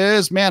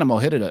is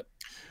Manimal. Hit it up.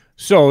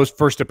 So his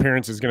first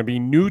appearance is going to be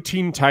New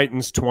Teen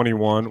Titans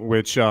 21,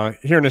 which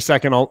here in a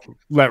second, I'll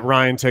let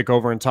Ryan take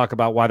over and talk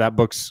about why that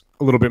book's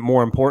a little bit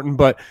more important.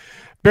 But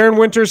Baron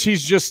Winters,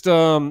 he's just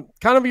kind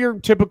of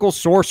your typical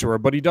sorcerer,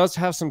 but he does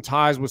have some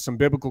ties with some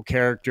biblical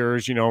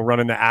characters, you know,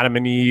 running the Adam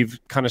and Eve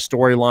kind of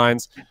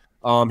storylines.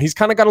 He's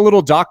kind of got a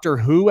little Doctor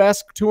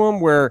Who-esque to him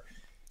where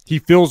he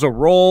fills a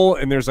role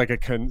and there's like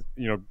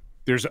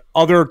there's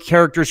other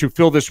characters who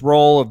fill this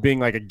role of being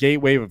like a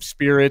gateway of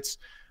spirits.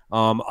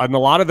 On a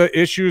lot of the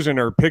issues and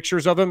our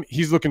pictures of him,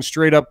 he's looking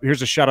straight up.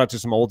 Here's a shout out to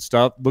some old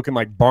stuff, looking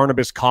like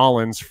Barnabas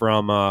Collins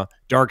from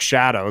Dark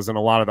Shadows and a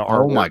lot of the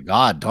art. Oh my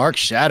God, Dark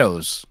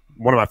Shadows.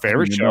 One of my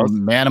favorite shows.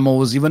 Manimal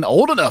was even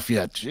old enough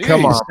yet. Jeez.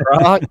 Come on,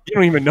 bro. You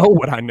don't even know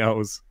what I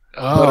knows.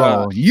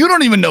 Oh, you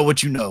don't even know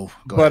what you know.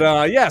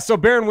 Yeah, so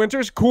Baron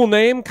Winters, cool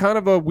name, kind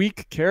of a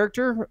weak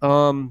character.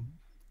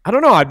 I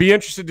don't know. I'd be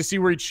interested to see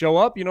where he'd show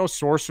up. You know,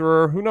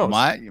 sorcerer. Who knows?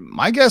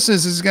 My guess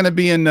is this is going to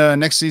be in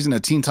next season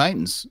of Teen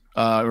Titans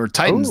or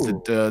Titans,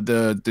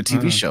 the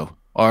TV show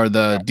or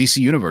the DC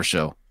Universe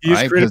show.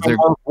 He's created by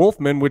Marv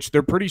Wolfman, which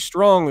they're pretty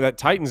strong. That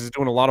Titans is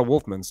doing a lot of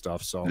Wolfman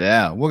stuff. So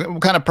yeah, what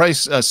kind of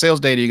price sales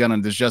data you got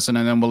on this, Justin?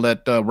 And then we'll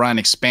let Ryan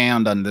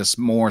expand on this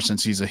more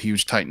since he's a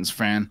huge Titans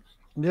fan.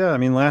 Yeah, I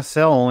mean, last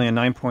sale only a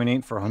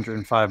 9.8 for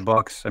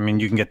 $105. I mean,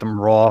 you can get them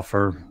raw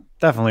for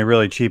definitely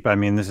really cheap. I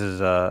mean, this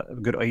is a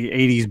good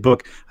 80s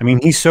book. I mean,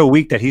 he's so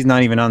weak that he's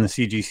not even on the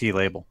CGC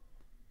label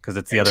because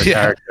it's the other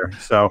character.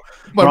 So,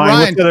 but Ryan,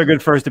 what's the other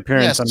good first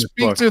appearance on this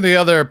book? Speak to the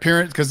other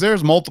appearance because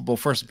there's multiple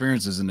first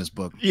appearances in this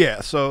book.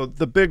 Yeah, so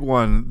the big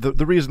one,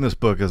 the reason this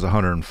book is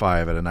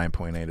 105 at a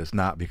 9.8 is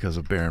not because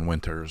of Baron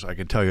Winters. I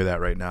can tell you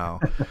that right now.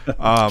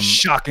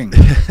 Shocking.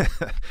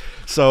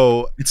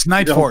 So it's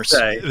Night Force.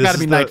 It's got to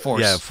be Night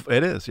Force. Yeah,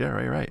 it is. Yeah,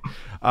 right.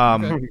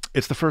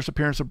 It's the first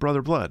appearance of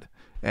Brother Blood.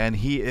 And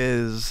he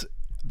is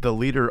the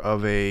leader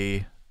of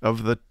the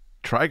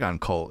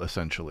Trigon cult,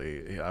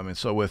 essentially. I mean,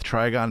 so with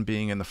Trigon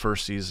being in the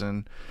first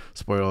season,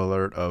 spoiler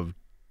alert, of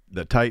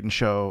the Titan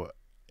show,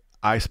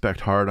 I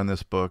spec'd hard on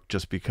this book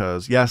just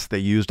because, yes, they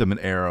used him in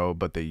Arrow,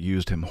 but they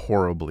used him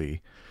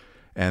horribly.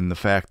 And the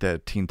fact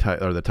that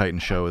the Titan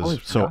show is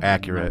so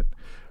accurate,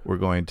 we're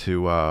going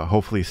to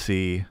hopefully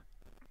see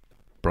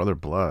Brother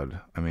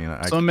Blood. I mean,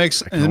 so it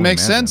makes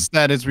sense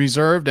that it's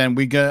reserved, and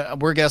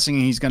we're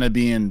guessing he's going to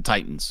be in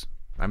Titans.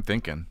 I'm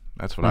thinking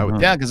that's what I would.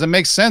 Yeah, because it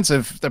makes sense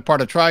if they're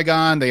part of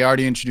Trigon. They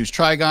already introduced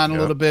Trigon a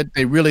little bit.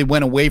 They really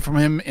went away from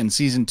him in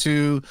season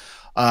 2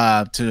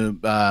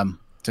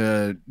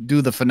 to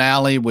do the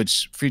finale,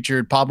 which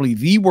featured probably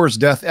the worst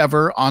death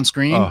ever on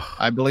screen.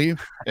 I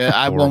believe.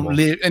 I won't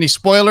leave any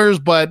spoilers,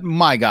 but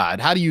my God,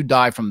 how do you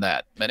die from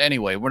that? But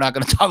anyway, we're not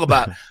going to talk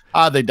about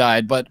how they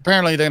died. But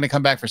apparently they're going to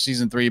come back for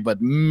season 3.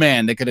 But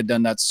man, they could have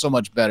done that so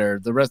much better.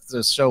 The rest of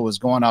the show was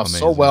going off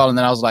so well, and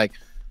then I was like,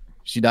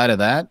 she died of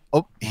that.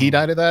 Oh, he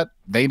died of that.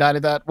 They died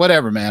of that.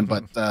 Whatever, man.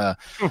 But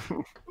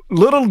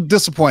little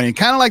disappointing.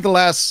 Kind of like the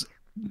last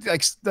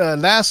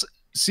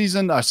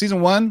season,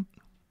 season 1.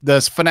 The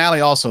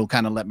finale also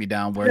kind of let me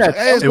down. Where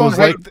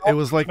it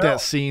was like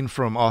that scene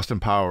from Austin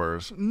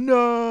Powers.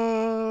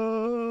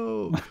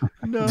 No,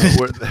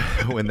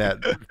 when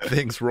that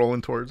thing's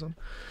rolling towards him.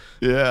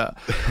 Yeah.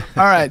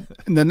 All right.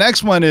 The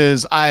next one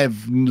is I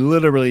have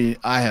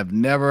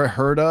never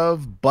heard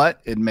of,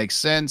 but it makes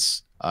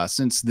sense.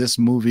 Since this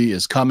movie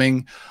is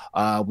coming,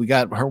 we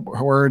got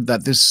word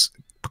that this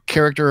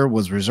character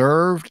was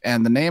reserved,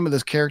 and the name of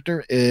this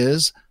character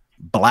is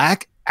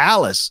Black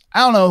Alice.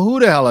 I don't know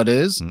who the hell it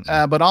is,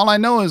 but all I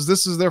know is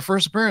this is their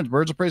first appearance.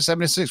 Birds of Prey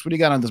 76. What do you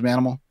got on this,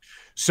 Manimal?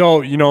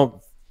 So,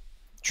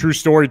 true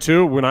story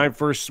too. When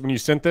you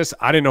sent this,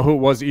 I didn't know who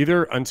it was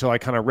either until I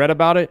kind of read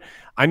about it.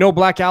 I know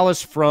Black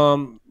Alice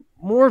from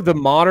more of the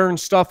modern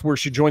stuff where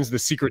she joins the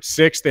Secret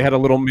Six. They had a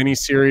little mini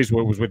series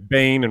where it was with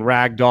Bane and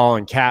Ragdoll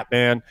and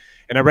Catman,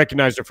 and I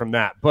recognized her from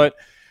that. But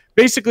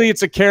basically,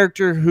 it's a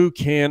character who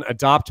can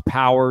adopt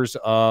powers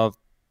of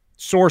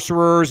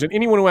sorcerers and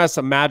anyone who has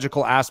some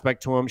magical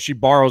aspect to them. She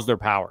borrows their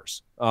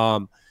powers.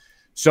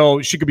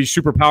 So she could be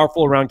super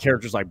powerful around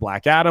characters like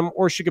Black Adam,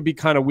 or she could be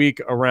kind of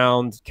weak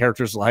around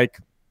characters like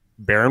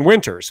Baron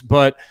Winters.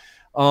 But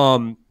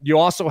you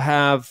also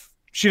have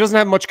she doesn't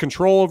have much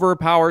control over her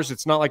powers.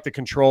 It's not like the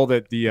control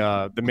that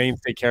the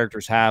mainstay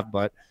characters have,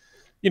 but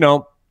you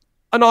know,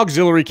 an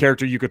auxiliary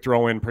character you could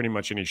throw in pretty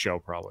much any show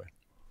probably.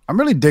 I'm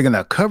really digging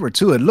that cover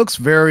too. It looks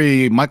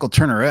very Michael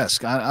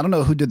Turner-esque. I don't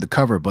know who did the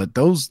cover, but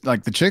those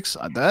like the chicks,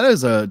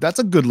 that's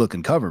a good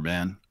looking cover,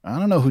 man. I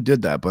don't know who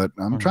did that, but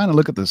I'm trying to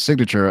look at the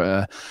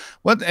signature.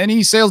 What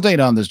any sales date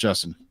on this,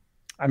 Justin?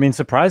 I mean,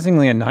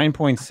 surprisingly, a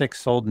 9.6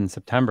 sold in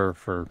September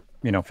for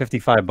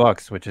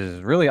 $55, which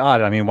is really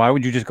odd. I mean, why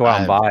would you just go out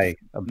and buy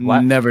a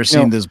black? Never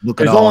seen this book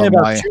at there's all. only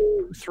about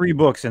 2-3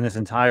 books in this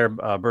entire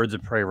Birds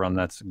of Prey run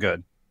that's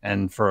good,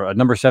 and for a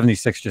number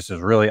 76, just is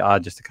really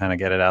odd just to kind of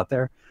get it out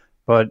there.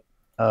 But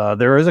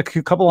there is a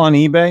couple on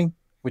eBay,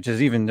 which is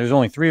there's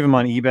only 3 of them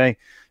on eBay.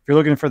 If you're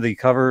looking for the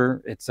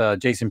cover, it's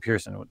Jason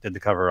Pearson who did the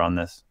cover on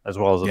this, as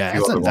well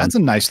as that's a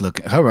nice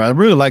looking cover. I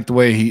really like the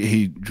way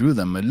he drew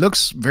them. It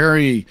looks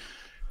very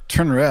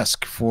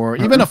Turner-esque for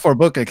even for a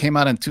book that came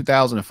out in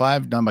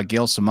 2005, done by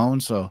Gail Simone.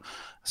 So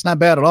it's not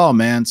bad at all,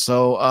 man.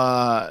 So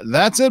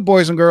that's it,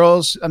 boys and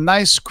girls. A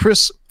nice,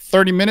 crisp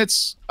 30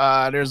 minutes.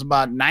 There's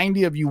about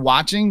 90 of you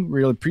watching.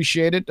 Really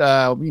appreciate it.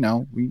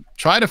 We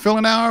try to fill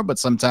an hour, but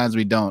sometimes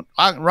we don't.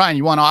 Ryan,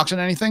 you want to auction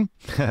anything?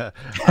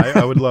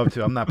 I would love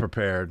to. I'm not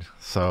prepared,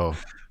 so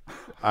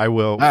I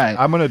will. Right.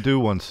 I'm gonna do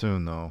one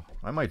soon, though.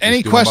 I might. Just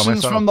Any do one by questions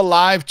myself. from the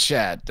live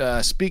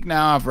chat? Speak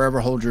now, forever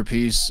hold your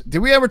peace. Did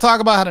we ever talk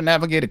about how to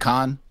navigate a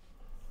con?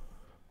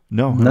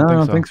 No, I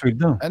don't think so. We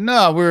do.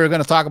 No, we were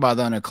going to talk about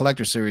that in a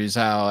collector series,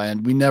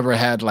 and we never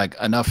had like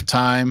enough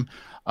time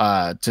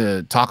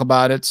to talk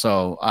about it.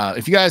 So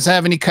if you guys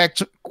have any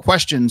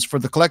questions for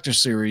the collector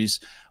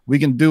series, we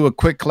can do a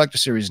quick collector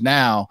series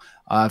now.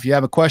 If you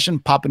have a question,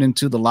 pop it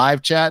into the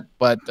live chat.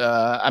 But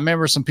I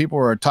remember some people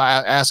were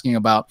asking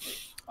about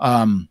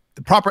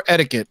the proper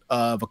etiquette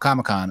of a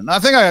Comic-Con, and I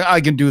think I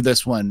can do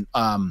this one.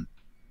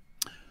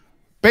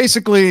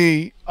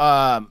 Basically,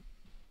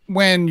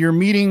 when you're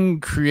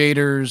meeting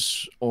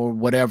creators or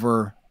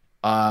whatever,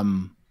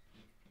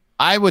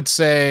 I would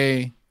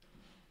say,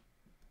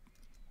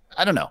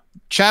 I don't know,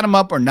 chat them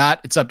up or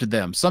not. It's up to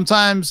them.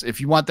 Sometimes if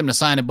you want them to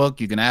sign a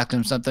book, you can ask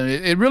them something.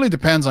 It really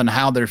depends on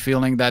how they're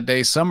feeling that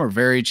day. Some are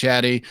very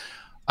chatty.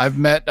 I've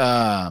met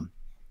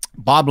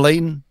Bob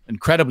Layton,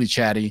 incredibly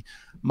chatty.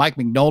 Mike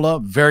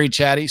Mignola, very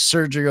chatty.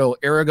 Sergio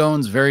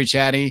Aragon's very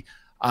chatty.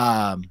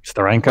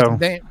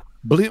 Steranko.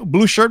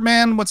 Blue Shirt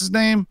Man, what's his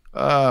name?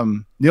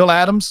 Neil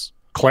Adams.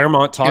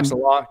 Claremont talks a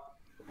lot.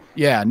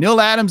 Yeah, Neil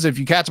Adams, if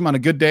you catch him on a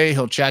good day,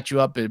 he'll chat you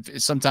up.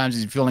 If sometimes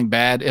he's feeling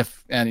bad,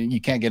 and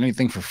you can't get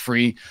anything for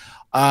free.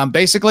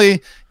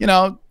 Basically,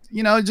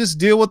 just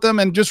deal with them,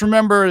 and just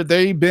remember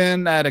they've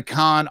been at a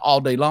con all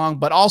day long.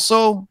 But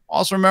also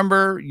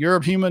remember you're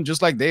a human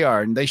just like they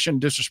are, and they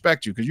shouldn't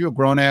disrespect you because you're a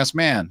grown ass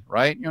man,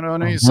 right? You know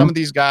what I mean? Some of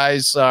these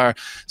guys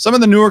some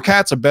of the newer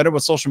cats are better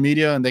with social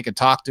media, and they can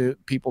talk to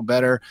people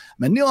better. I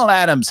mean, Neil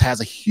Adams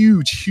has a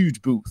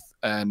huge booth,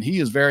 and he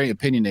is very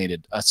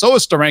opinionated. So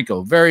is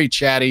Steranko, very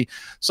chatty.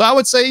 So I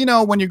would say,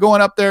 when you're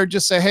going up there,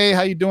 just say, hey,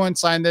 how you doing?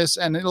 Sign this.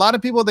 And a lot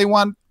of people, they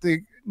want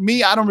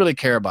me, I don't really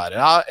care about it.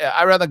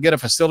 I'd rather get a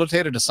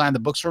facilitator to sign the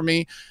books for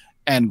me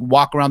and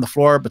walk around the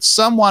floor. But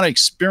some want to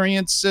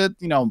experience it,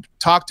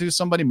 talk to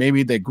somebody.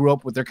 Maybe they grew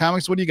up with their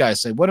comics. What do you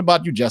guys say? What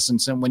about you, Justin?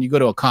 So when you go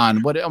to a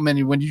con, when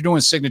you're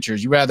doing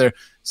signatures, you rather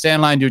stand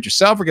in line, do it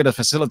yourself, or get a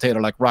facilitator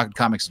like Rocket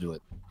Comics do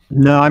it?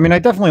 No, I mean, I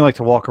definitely like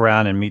to walk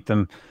around and meet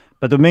them.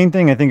 But the main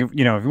thing, I think, if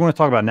you want to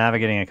talk about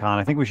navigating a con,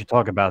 I think we should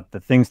talk about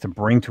the things to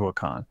bring to a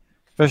con,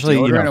 especially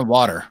deodorant and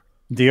water.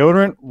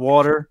 Deodorant,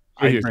 water.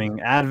 I bring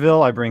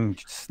Advil. I bring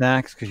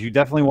snacks because you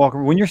definitely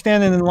when you're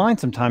standing in line.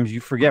 Sometimes you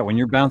forget when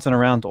you're bouncing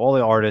around to all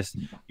the artists.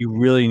 You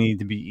really need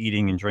to be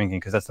eating and drinking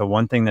because that's the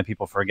one thing that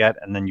people forget,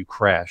 and then you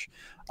crash.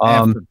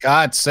 And for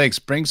God's sakes,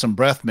 bring some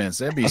breath mints.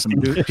 There'd be some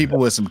people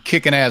with some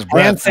kicking ass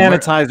breath.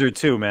 And sanitizer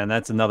too, man.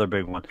 That's another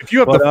big one. If you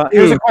have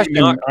here's a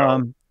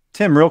question,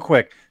 Tim, real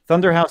quick.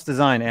 Thunderhouse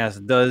Design asks,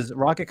 does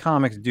Rocket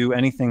Comics do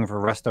anything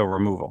for resto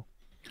removal?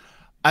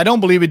 I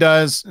don't believe he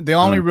does. The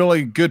only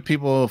really good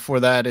people for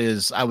that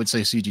is, I would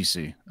say,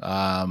 CGC.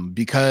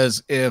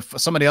 Because if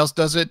somebody else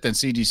does it, then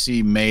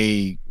CGC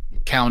may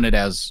count it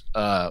as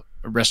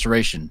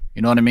restoration.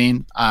 You know what I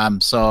mean?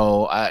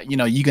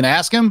 You can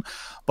ask him,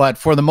 but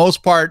for the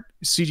most part,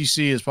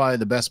 CGC is probably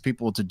the best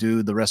people to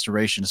do the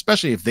restoration,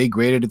 especially if they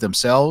graded it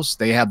themselves.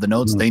 They have the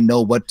notes. They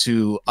know what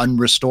to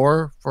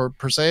unrestore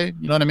per se.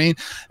 You know what I mean?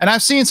 And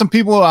I've seen some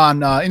people on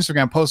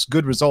Instagram post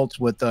good results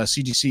with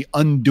CGC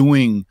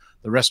undoing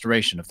the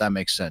restoration, if that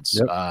makes sense.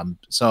 Yep.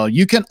 So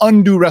you can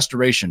undo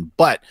restoration,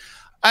 but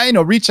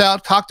reach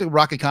out, talk to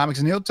Rocket Comics,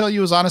 and he'll tell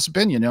you his honest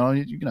opinion.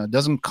 It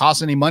doesn't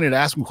cost any money to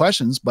ask him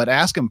questions, but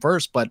ask him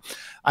first. But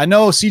I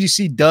know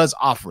CGC does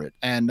offer it,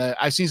 and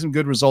I've seen some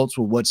good results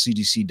with what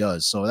CGC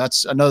does. So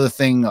that's another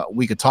thing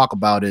we could talk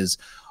about is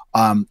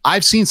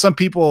I've seen some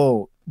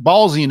people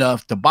ballsy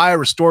enough to buy a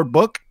restored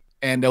book,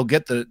 and they'll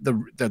get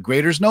the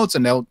grader's notes,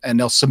 and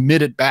they'll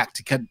submit it back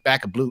to get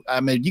back a blue. I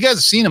mean, you guys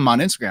have seen them on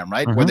Instagram,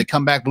 right? Where they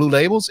come back blue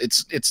labels.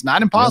 It's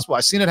not impossible.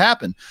 I've seen it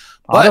happen.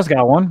 Otto's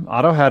got one.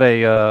 Otto had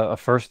a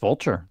first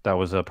Vulture that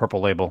was a purple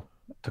label.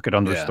 took it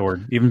under Yeah.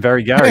 stored. Even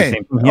Very Gary, Hey,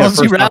 same thing. He had LZ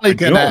first Rally Dr.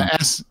 can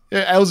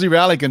Doom. LZ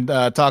Rally can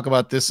talk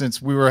about this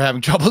since we were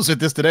having troubles with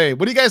this today.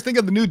 What do you guys think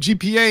of the new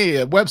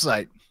GPA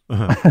website?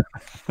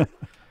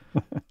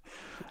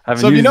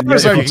 Haven't So if you used it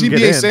notice, yet. our if you can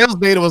get GPA in. sales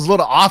data was a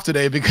little off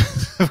today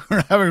because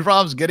we're having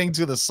problems getting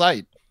to the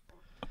site.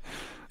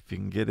 If you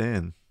can get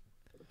in.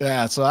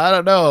 Yeah, so I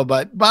don't know,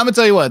 but I'm gonna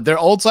tell you what, their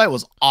old site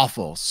was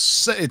awful.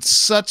 It's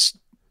such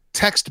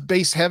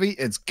text-based heavy,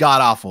 it's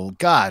god awful.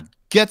 God,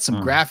 get some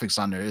graphics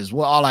on there is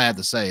what all I have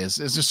to say. Is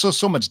there's just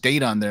so much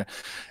data on there.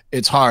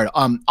 It's hard.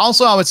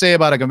 Also, I would say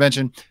about a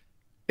convention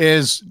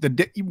is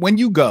when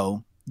you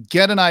go,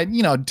 get an idea.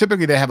 You know,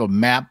 typically they have a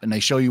map and they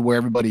show you where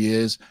everybody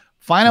is.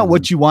 Find out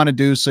what you want to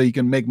do so you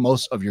can make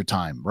most of your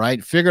time,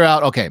 right? Figure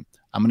out, okay,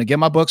 I'm going to get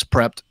my books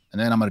prepped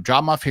and then I'm going to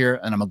drop them off here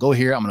and I'm going to go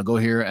here, I'm going to go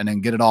here and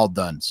then get it all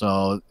done.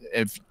 So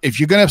if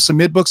you're going to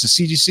submit books to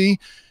CGC,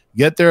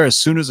 get there as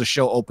soon as the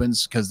show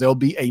opens because there'll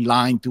be a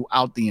line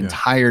throughout the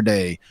entire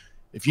day.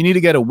 If you need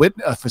to get a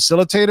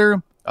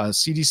facilitator, a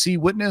CDC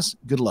witness,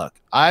 good luck.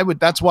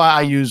 That's why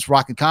I use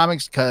Rocket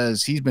Comics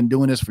because he's been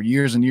doing this for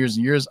years and years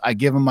and years. I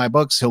give him my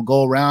books, he'll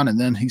go around and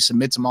then he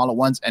submits them all at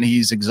once and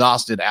he's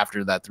exhausted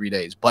after that 3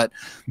 days. But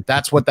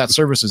that's what that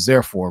service is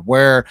there for.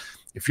 Where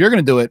if you're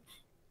going to do it,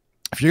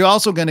 if you're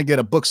also going to get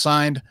a book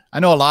signed, I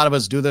know a lot of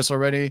us do this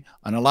already,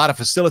 and a lot of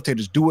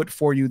facilitators do it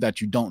for you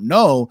that you don't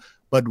know,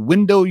 but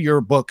window your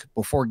book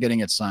before getting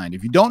it signed.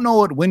 If you don't know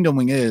what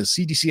windowing is,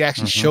 CDC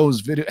actually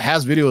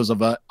has videos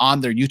of it on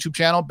their YouTube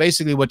channel.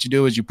 Basically, what you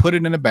do is you put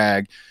it in a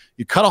bag,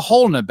 you cut a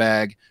hole in the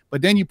bag,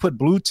 but then you put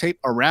blue tape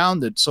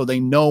around it so they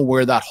know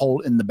where that hole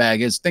in the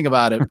bag is. Think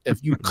about it.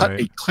 If you cut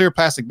a clear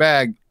plastic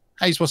bag,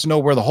 how are you supposed to know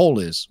where the hole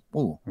is?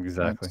 Ooh,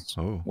 Exactly.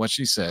 what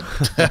she said.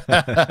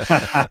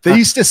 They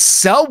used to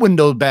sell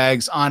window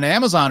bags on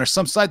Amazon or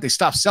some site. They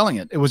stopped selling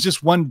it. It was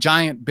just one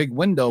giant big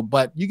window,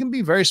 but you can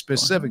be very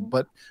specific,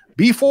 but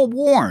be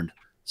forewarned.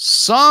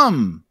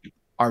 Some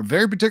are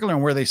very particular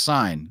on where they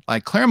sign.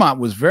 Like Claremont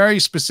was very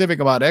specific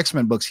about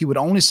X-Men books. He would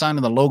only sign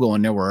in the logo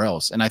and nowhere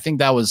else. And I think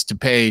that was to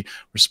pay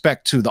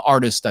respect to the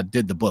artist that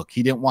did the book.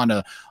 He didn't want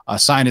to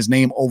sign his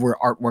name over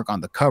artwork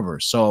on the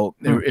cover. So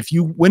if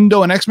you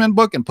window an X-Men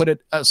book and put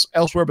it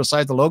elsewhere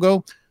besides the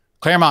logo,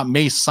 Claremont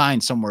may sign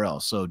somewhere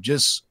else. So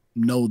just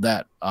know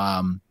that.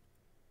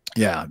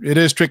 Yeah, it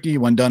is tricky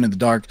when done in the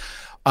dark.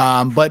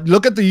 But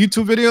look at the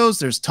YouTube videos.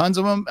 There's tons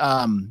of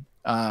them.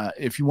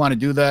 If you want to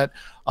do that.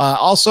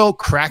 Also,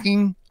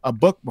 cracking a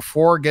book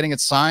before getting it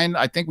signed.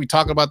 I think we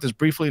talked about this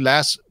briefly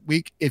last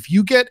week. If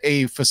you get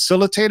a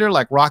facilitator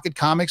like Rocket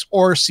Comics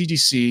or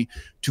CGC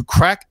to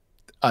crack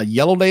a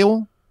yellow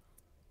label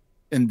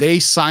and they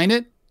sign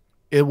it,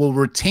 it will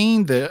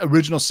retain the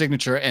original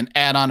signature and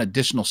add on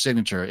additional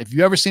signature. If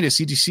you ever seen a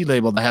CGC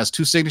label that has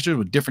two signatures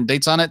with different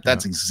dates on it,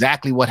 that's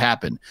exactly what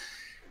happened.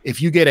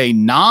 If you get a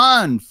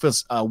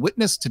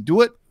non-witness to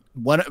do it,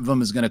 one of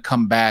them is going to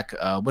come back.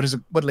 What is it?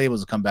 What label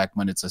does it come back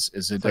when it's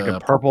is it like a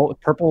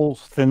purple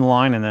thin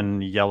line and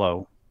then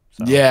yellow?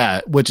 So.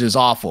 Yeah, which is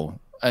awful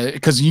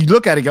because you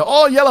look at it, go,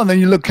 oh, yellow, and then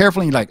you look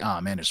carefully, and you're like,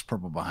 oh man, there's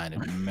purple behind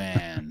it,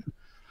 man.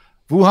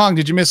 Wuhong,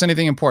 did you miss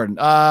anything important?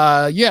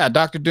 Yeah,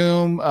 Dr.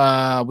 Doom.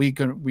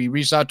 We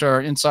reached out to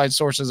our inside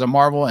sources at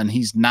Marvel, and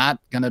he's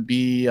not going to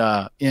be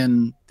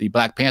in the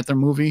Black Panther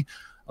movie,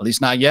 at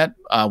least not yet.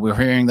 We're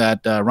hearing that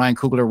Ryan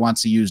Coogler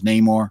wants to use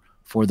Namor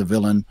for the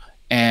villain.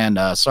 And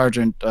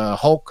Sergeant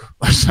Hulk,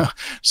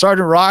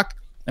 Sergeant Rock,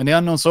 and the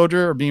Unknown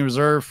Soldier are being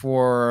reserved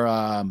for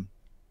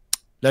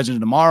Legend of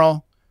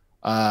Tomorrow.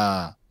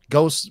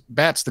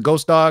 Bats, the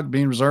Ghost Dog,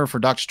 being reserved for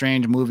Doctor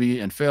Strange movie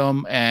and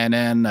film, and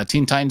then a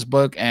Teen Titans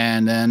book,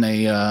 and then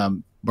a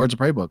Birds of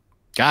Prey book.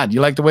 God, you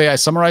like the way I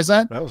summarized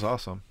that? That was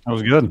awesome. That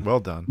was good.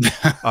 Well done.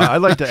 I'd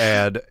like to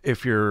add,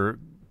 if you're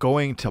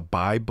going to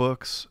buy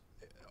books,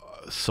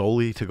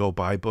 solely to go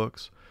buy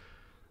books,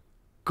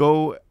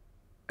 go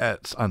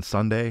on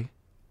Sunday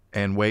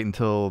and wait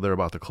until they're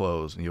about to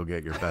close, and you'll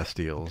get your best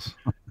deals.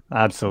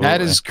 Absolutely. That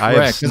is I have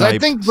correct. 'Cause I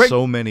think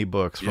so many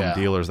books from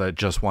dealers that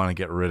just want to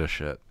get rid of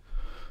shit.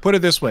 Put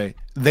it this way: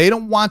 they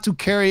don't want to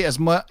carry as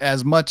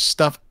much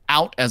stuff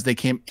out as they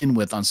came in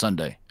with on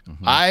Sunday.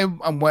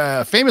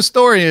 A famous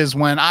story is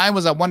when I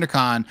was at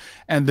WonderCon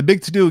and the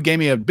big to-do gave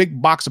me a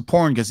big box of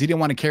porn because he didn't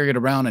want to carry it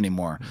around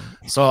anymore.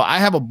 So I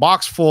have a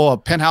box full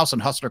of Penthouse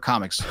and Hustler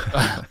comics.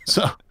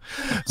 so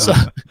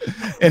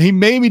and he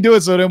made me do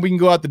it so then we can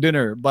go out to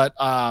dinner. But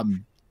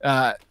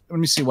let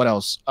me see what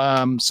else.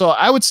 So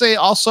I would say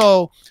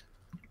also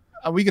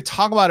we could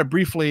talk about it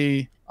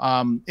briefly.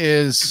 I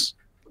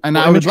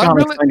would like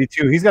really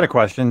 92. He's got a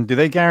question. Do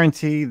they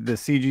guarantee the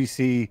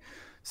CGC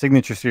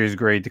signature series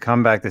grade to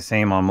come back the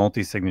same on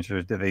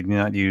multi-signatures that they do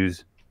not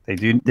use? They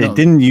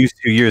didn't use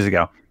 2 years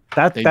ago.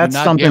 That's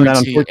something that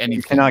unfortunately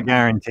you cannot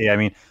guarantee. I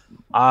mean,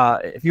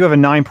 if you have a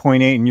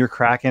 9.8 and you're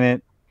cracking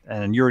it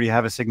and you already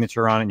have a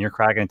signature on it and you're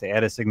cracking it to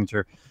add a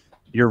signature,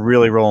 you're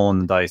really rolling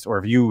the dice. Or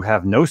if you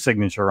have no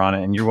signature on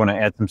it and you want to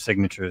add some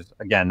signatures,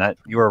 again, that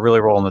you are really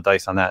rolling the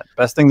dice on that.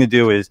 Best thing to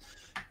do is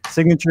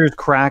signatures,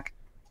 crack,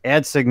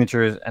 add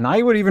signatures, and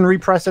I would even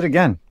repress it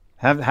again.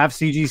 Have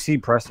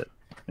CGC press it.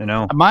 You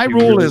know, My You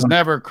rule really is want-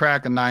 never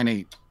crack a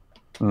 9.8.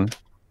 Hmm.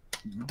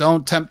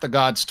 Don't tempt the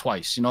gods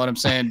twice. You know what I'm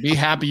saying? Be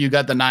happy you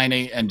got the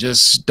 9.8 and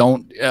just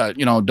don't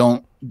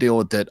don't deal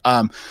with it.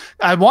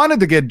 I wanted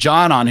to get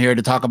John on here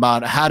to talk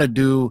about how to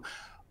do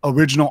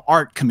original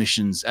art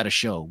commissions at a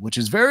show, which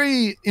is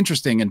very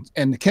interesting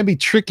and can be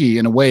tricky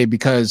in a way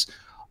because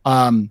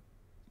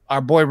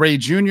our boy Ray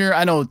Jr.,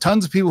 I know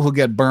tons of people who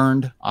get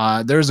burned.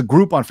 There's a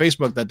group on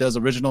Facebook that does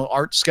original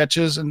art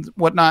sketches and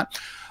whatnot.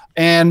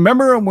 And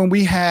remember when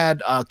we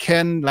had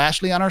Ken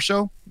Lashley on our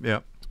show?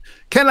 Yep.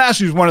 Ken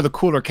Lashley is one of the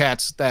cooler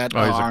cats that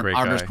Oh, he's a are great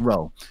Artist guy.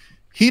 Row.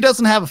 He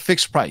doesn't have a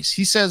fixed price.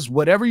 He says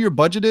whatever your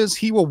budget is,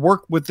 he will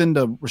work within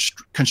the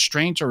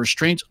constraints or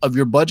restraints of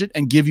your budget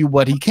and give you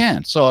what he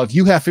can. So if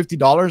you have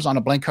 $50 on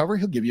a blank cover,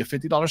 he'll give you a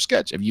 $50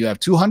 sketch. If you have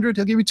 200,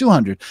 he'll give you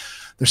 200.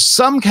 There's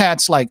some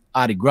cats like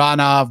Adi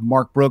Granov,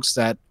 Mark Brooks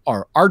that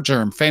are Art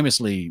Germ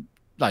famously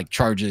like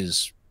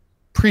charges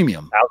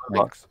premium.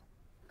 $1,000.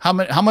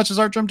 How much is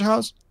Art Germ to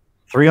house?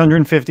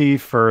 $350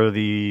 for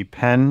the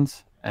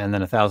pens, and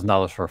then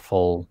 $1,000 for a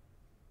full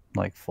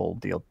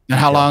deal. And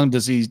how Yeah. long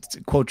does he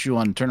quote you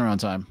on turnaround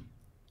time?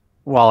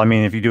 Well, I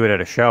mean, if you do it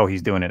at a show,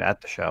 he's doing it at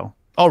the show.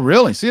 Oh,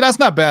 really? See, that's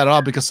not bad at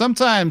all because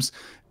sometimes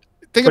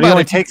think But he about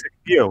only it. takes a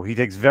few. He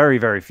takes very,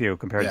 very few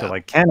compared Yeah. to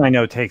like Ken. I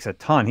know takes a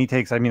ton. He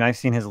takes. I mean, I've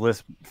seen his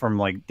list from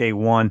like day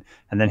one,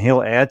 and then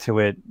he'll add to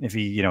it if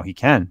he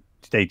can.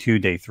 Day 2,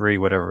 day 3,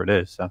 whatever it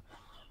is. So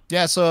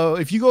Yeah, so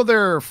if you go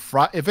there,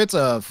 if it's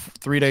a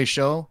 3-day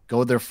show,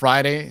 go there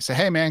Friday. Say,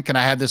 hey man, can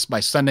I have this by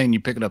Sunday? And you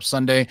pick it up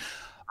Sunday.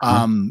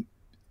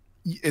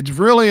 It's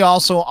really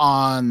also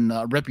on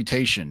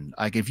reputation.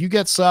 Like if you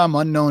get some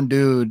unknown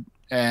dude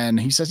and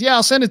he says, yeah,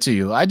 I'll send it to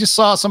you. I just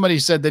saw somebody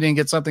said they didn't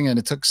get something and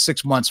it took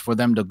 6 months for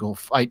them to go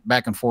fight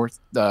back and forth,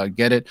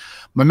 get it.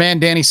 My man,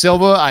 Danny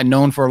Silva, I've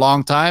known for a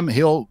long time.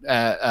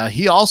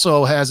 He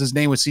also has his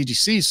name with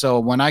CGC. So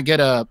when I get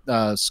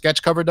a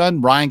sketch cover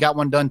done, Ryan got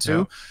one done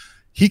too. Yeah.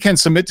 He can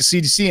submit to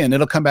CGC and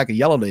it'll come back a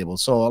yellow label.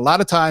 So a lot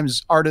of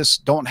times artists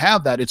don't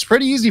have that. It's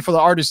pretty easy for the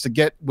artist to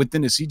get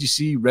within the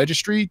CGC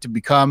registry to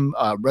become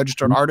a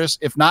registered artist.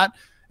 If not,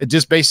 it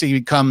just basically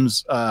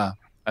becomes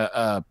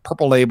a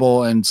purple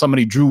label and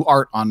somebody drew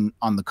art on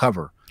the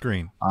cover.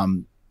 Green.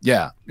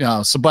 Yeah.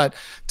 So, but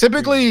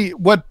typically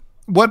what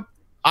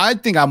I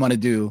think I'm going to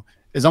do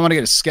is I'm going to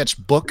get a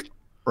sketch book,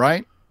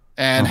 right?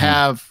 And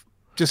have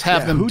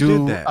them who do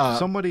did that?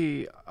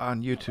 Somebody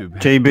on YouTube.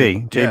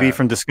 JB Yeah.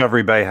 from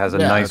Discovery Bay has a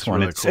Yeah, nice that's one.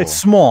 really It's cool. it's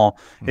small.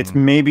 It's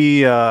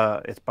maybe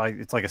it's like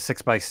a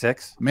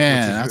 6x6. man,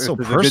 which is- that's so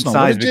which is a good personal.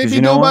 size What did because JB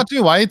you know know what? about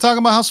you? Why are you talking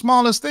about how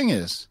small this thing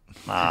is?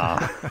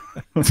 I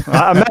measured Shout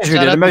it.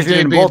 I out to measured it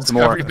in JB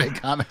Baltimore. Discovery Bay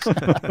Comics.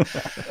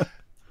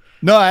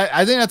 No,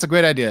 I think that's a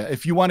great idea.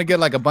 If you want to get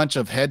like a bunch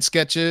of head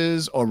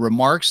sketches or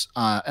remarks,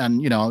 and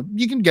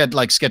you can get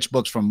like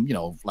sketchbooks from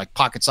like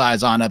pocket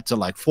size on up to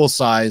like full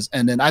size,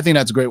 and then I think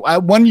that's great.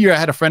 One year I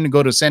had a friend to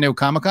go to San Diego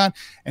Comic-Con,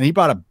 and he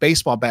brought a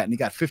baseball bat and he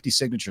got 50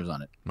 signatures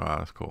on it. Wow,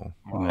 that's cool.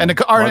 And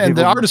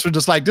the artists were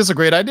just like, "This is a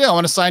great idea. I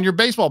want to sign your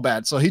baseball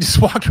bat." So he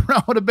just walked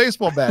around with a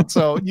baseball bat.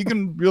 So you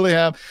can really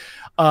have.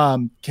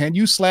 Can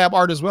you slab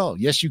art as well?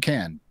 Yes, you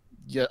can.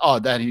 Yeah. Oh,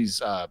 that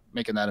he's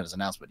making that as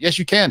an announcement. Yes,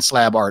 you can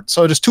slab art.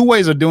 So there's 2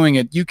 ways of doing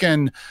it. You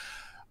can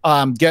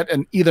get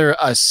either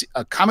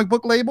a comic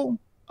book label,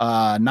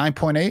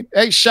 9.8.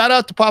 Hey, shout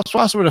out to Pops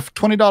Foster with a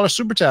 $20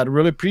 super chat. I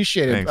really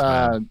appreciate it. Thanks,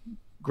 man.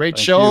 Great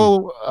Thank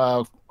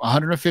show.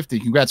 150.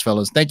 Congrats,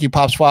 fellas. Thank you,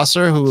 Pops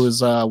Foster, who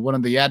is one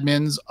of the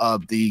admins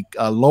of the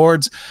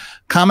Lord's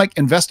comic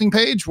investing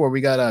page, where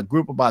we got a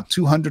group of about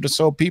 200 or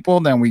so people.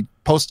 Then we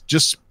post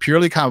just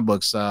purely comic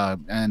books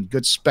and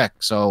good spec.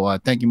 So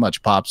thank you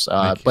much, Pops.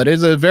 But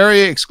it's a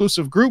very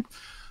exclusive group.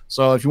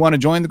 So if you want to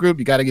join the group,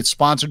 you got to get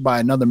sponsored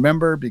by another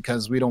member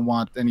because we don't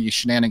want any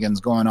shenanigans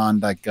going on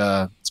like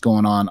it's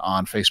going on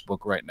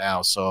Facebook right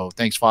now. So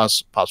thanks,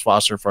 Pops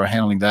Foster, for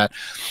handling that.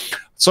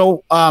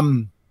 So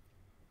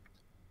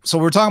so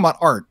we're talking about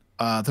art.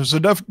 There's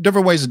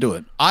different ways to do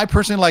it. I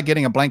personally like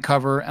getting a blank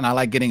cover, and I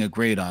like getting a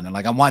grade on it.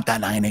 Like I want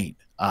that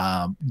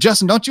 9.8.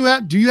 Justin,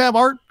 do you have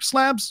art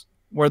slabs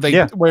where it's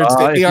Yeah. the If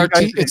ART? you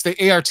guys- It's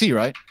the ART,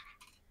 right?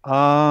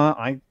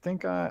 I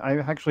think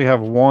I actually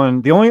have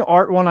one. The only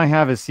art one I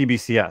have is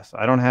CBCS.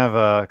 I don't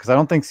have because I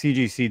don't think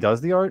CGC does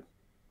the art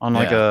on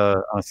like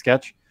on a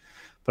sketch,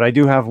 but I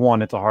do have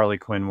one. It's a Harley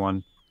Quinn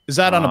one. Is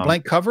that on a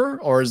blank cover,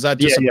 or is that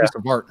just a piece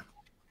of art?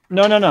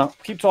 No.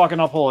 Keep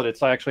talking. I'll pull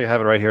it. I actually have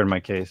it right here in my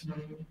case.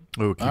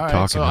 Oh, keep All right,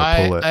 talking. so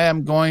I'll pull it. I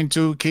am going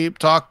to keep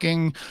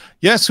talking.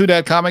 Yes, Who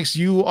Dat Comics,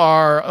 you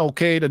are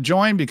okay to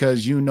join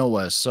because you know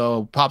us.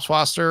 So Pops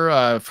Foster,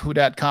 if Who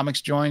Dat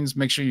Comics joins,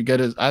 make sure you get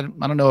his. I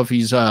don't know if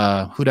he's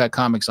Who Dat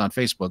Comics on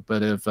Facebook,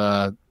 but if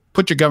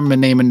put your government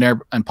name in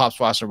there, and Pops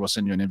Foster will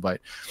send you an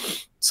invite.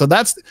 So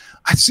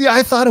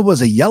I thought it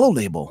was a yellow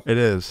label. It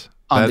is.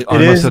 On That- the- I It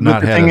must is. have But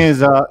not the had thing a- is,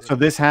 so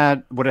this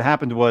had what had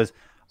happened was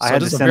I So had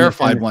to this is a send this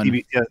verified in one.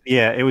 CBCS.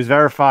 Yeah, it was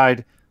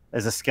verified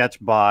as a sketch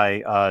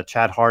by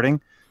Chad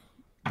Harding.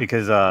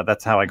 because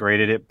that's how I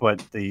graded it.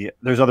 But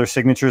there's other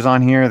signatures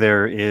on here.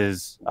 There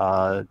is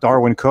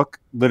Darwin Cook,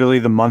 literally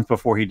the month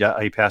before he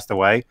passed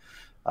away.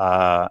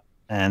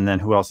 And then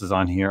who else is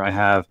on here? I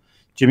have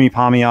Jimmy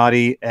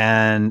Palmiotti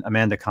and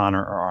Amanda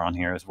Connor are on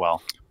here as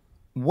well.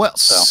 Well,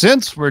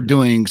 since we're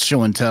doing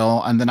show and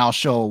tell, and then I'll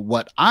show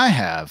what I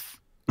have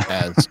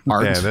as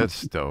art. Yeah,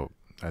 that's dope.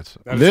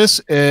 This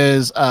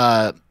is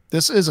a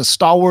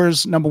Star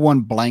Wars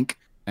 #1 blank,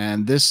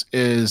 and this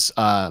is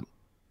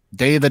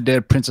Day of the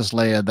Dead Princess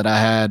Leia that I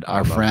had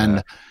our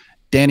friend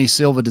Danny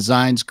Silva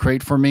Designs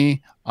create for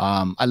me.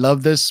 I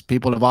love this.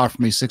 People have offered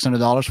me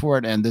 $600 for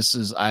it, and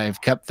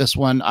I've kept this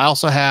one. I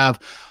also have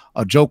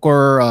a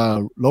Joker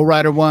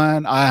Lowrider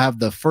one. I have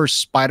the first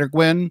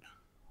Spider-Gwen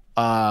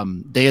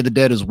Day of the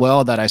Dead as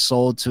well that I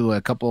sold to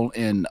a couple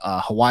in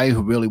Hawaii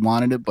who really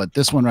wanted it. But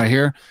this one right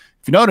here,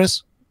 if you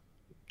notice,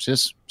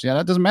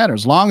 that doesn't matter.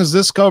 As long as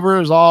this cover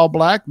is all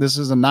black, this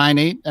is a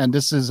 9.8, and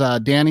this is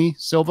Danny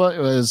Silva. It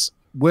was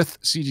with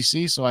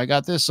CGC, so I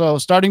got this. So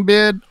starting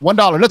bid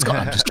 $1. Let's go.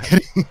 I'm just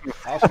kidding.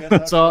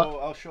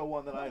 I'll show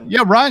one that I know.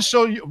 Yeah,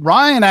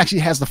 Ryan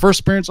actually has the first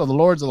appearance of the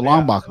Lords of the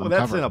Long Box. Well,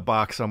 that's in a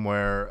box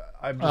somewhere.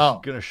 I'm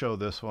just gonna show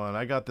this one.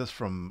 I got this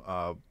from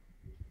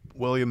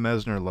William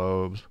Mesner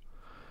Loebs.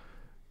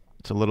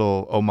 It's a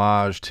little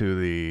homage to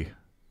the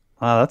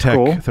that's Tech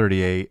cool.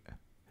 38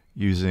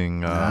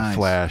 using Nice.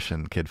 Flash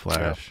and Kid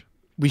Flash.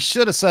 We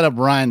should have set up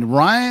Ryan.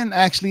 Ryan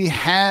actually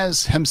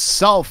has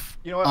himself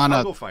You know what? on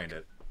I'll go find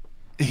it.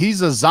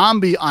 He's a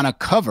zombie on a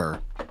cover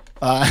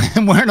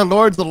and wearing a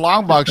Lords of the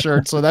Long Box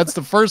shirt. So that's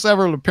the first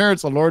ever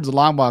appearance of Lords of the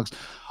Long Box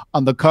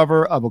on the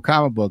cover of a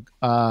comic book.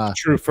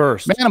 True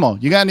first.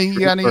 Manimal, you got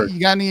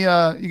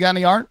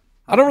any art?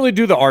 I don't really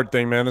do the art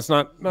thing, man. It's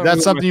not That's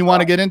really something my you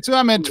want to style. get into?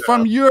 I mean,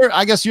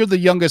 I guess you're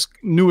the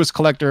newest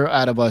collector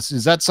out of us.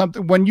 Is that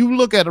something, when you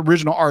look at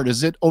original art,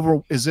 is it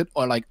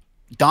like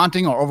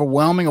daunting or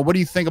overwhelming, or what do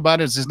you think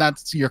about it? Is this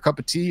not your cup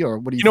of tea, or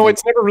what do you think?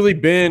 It's never really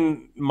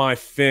been my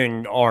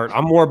thing, art.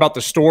 I'm more about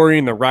the story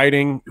and the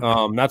writing.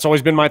 That's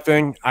always been my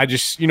thing. I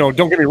just, don't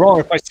get me wrong.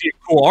 If I see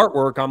cool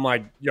artwork, I'm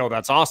like, yo,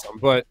 that's awesome.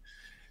 But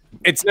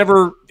it's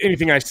never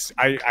anything I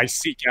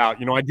seek out.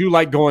 I do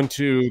like going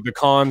to the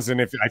cons, and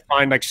if I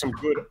find like some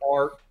good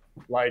art,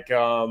 like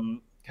what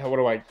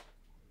do I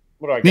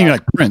Maybe got?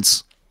 like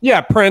Prince. Yeah,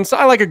 prints.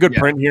 I like a good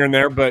print here and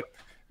there, but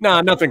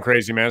nothing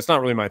crazy, man. It's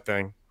not really my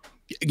thing.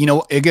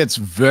 It gets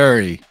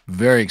very,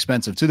 very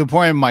expensive to the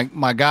point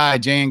my guy,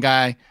 Jane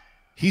guy,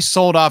 he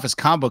sold off his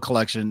comic book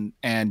collection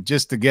and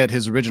just to get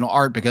his original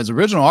art, because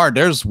original art,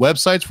 there's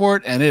websites for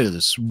it, and it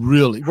is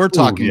really, we're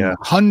talking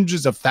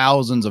hundreds of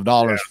thousands of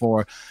dollars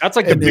for. That's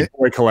like the big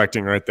boy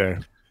collecting right there.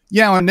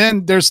 Yeah, and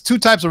then there's two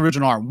types of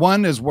original art.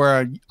 One is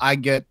where I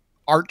get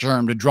Art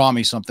Germ to draw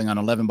me something on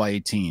 11 by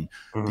 18.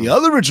 The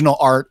other original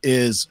art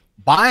is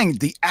buying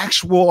the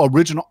actual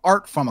original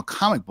art from a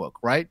comic book,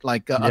 right?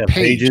 Like a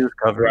page. Pages,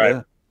 cover,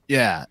 Right.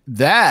 Yeah,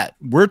 that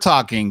we're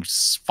talking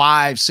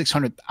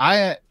 500-600.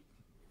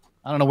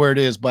 I don't know where it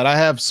is, but I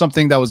have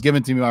something that was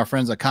given to me by our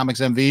friends at Comics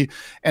MV,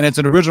 and it's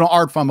an original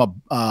art from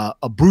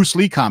a Bruce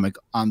Lee comic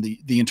on the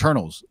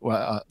internals,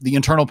 the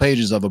internal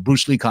pages of a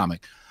Bruce Lee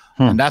comic,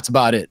 and that's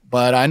about it.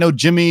 But I know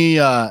Jimmy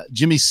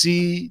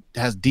C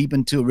has deep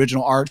into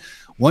original art.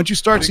 Once you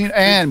start seeing,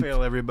 and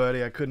fail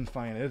everybody, I couldn't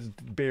find it. It's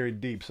buried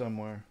deep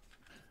somewhere.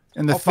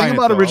 and the I'll thing find it,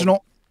 about though.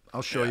 original.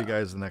 I'll show you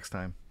guys the next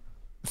time.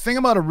 The thing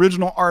about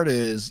original art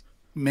is,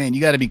 man,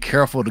 you got to be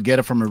careful to get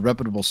it from a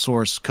reputable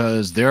source,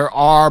 because there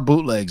are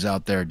bootlegs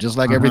out there, just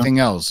like everything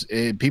else.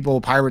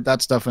 People pirate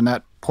that stuff, and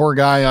that poor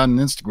guy on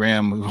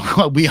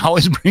Instagram we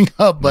always bring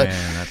up, but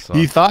Man, that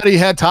he sucks. thought he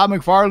had Todd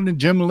McFarlane and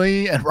Jim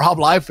Lee and Rob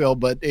Liefeld,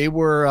 but they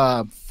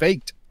were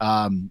faked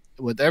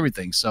with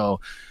everything.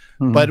 So,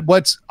 but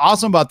what's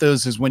awesome about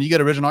those is when you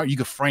get original art, you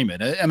can frame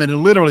it. I mean, it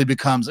literally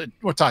becomes,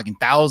 we're talking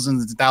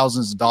thousands and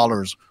thousands of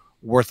dollars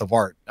worth of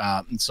art.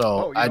 And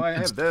so I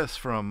have this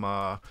from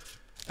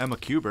Emma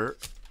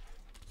Kubert.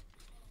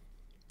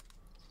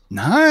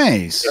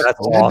 nice. Yeah, that's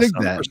I dig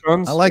awesome. that.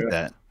 Sons? I like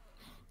that.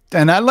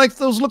 And I like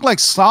those, look like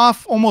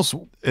soft, almost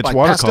It's like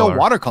watercolor. pastel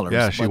watercolors.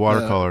 Yeah, she but,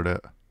 watercolored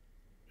it.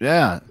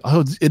 yeah.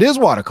 Oh, it is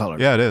watercolor.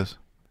 Yeah, it is.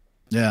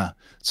 Yeah.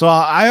 So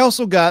I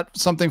also got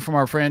something from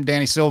our friend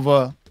Danny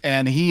Silva,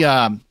 and he, you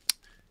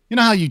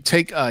know how you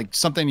take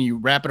something and you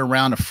wrap it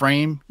around a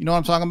frame? You know what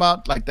I'm talking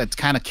about? Like that's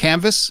kind of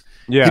canvas.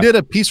 Yeah. He did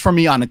a piece for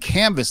me on a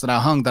canvas that I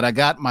hung that I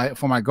got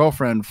for my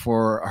girlfriend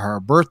for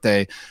her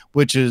birthday,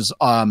 which is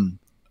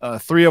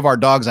 3 of our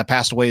dogs that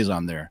passed away is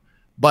on there.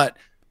 But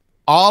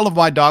all of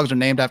my dogs are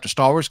named after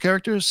Star Wars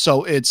characters.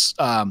 So it's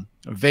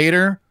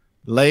Vader,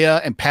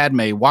 Leia, and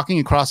Padme walking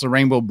across the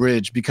Rainbow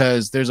Bridge,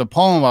 because there's a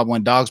poem about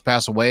when dogs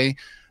pass away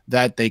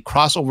that they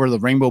cross over the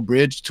Rainbow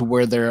Bridge to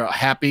where they're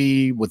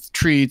happy with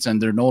treats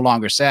and they're no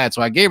longer sad.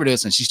 So I gave her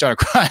this and she started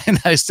crying.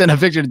 I sent a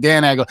picture to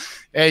Dan. I go,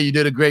 "Hey, you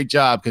did a great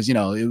job." Cause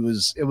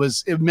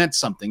it meant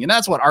something, and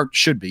that's what art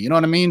should be. You know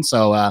what I mean?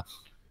 So,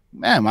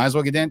 man, might as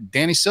well get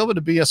Danny Silva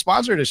to be a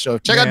sponsor of the show.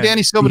 Check out Man,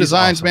 Danny Silva he's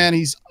Designs, awesome. man.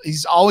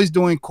 He's always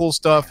doing cool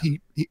stuff. He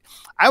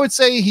I would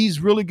say he's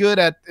really good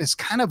at, it's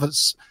kind of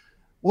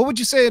what would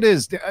you say it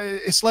is?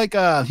 It's like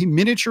he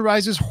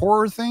miniaturizes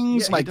horror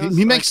things. Yeah, like does,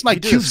 he makes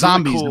like he cute does really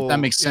zombies. cool, If that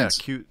makes sense.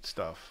 Yeah, cute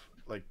stuff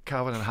like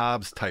Calvin and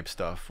Hobbes type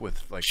stuff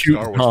with like Cute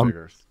Star Wars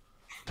figures.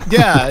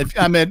 Yeah,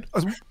 I mean,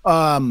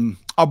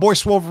 our boy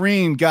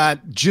Wolverine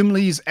got Jim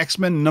Lee's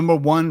X-Men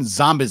 #1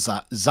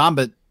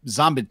 zombitized.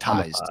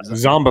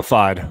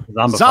 Zombified.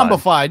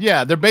 Zombified.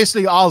 Yeah, they're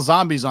basically all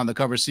zombies on the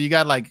cover. So you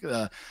got like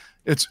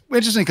it's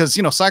interesting because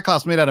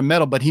Cyclops made out of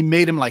metal, but he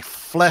made him like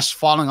flesh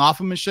falling off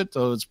him and shit.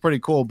 So it's pretty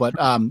cool. But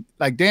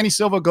like Danny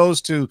Silva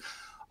goes to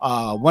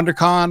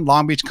WonderCon,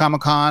 Long Beach Comic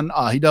Con.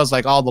 He does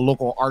like all the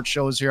local art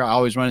shows here. I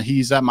always run.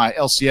 He's at my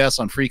LCS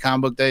on Free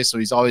Comic Book Day, so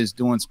he's always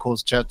doing some cool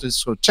chapters.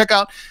 So check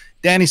out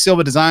Danny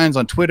Silva Designs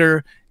on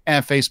Twitter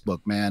and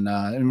Facebook, man.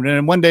 And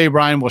then one day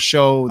Ryan will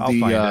show I'll the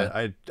find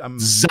it. I'm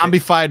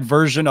zombified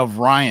version of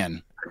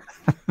Ryan.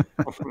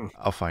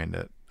 I'll find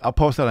it. I'll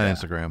post that on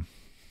Instagram.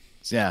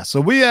 Yeah, so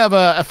we have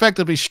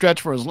effectively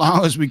stretched for as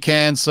long as we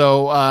can.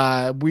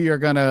 So we are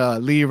going to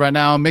leave right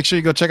now. Make sure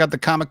you go check out the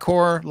Comic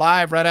Core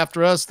live right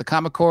after us, the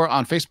Comic Core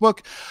on Facebook.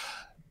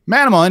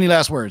 Manimal, any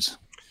last words?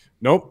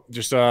 Nope.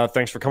 Just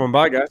thanks for coming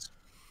by, guys.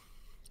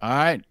 All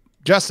right.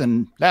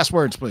 Justin, last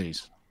words,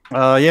 please.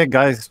 Yeah,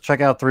 guys, check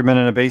out 3 Men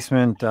in a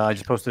Basement. I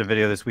just posted a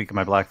video this week of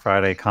my Black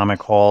Friday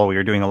comic haul. We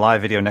are doing a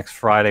live video next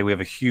Friday. We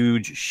have a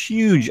huge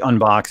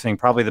unboxing,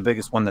 probably the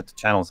biggest one that the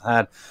channel's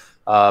had.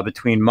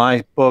 Between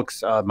my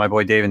books, my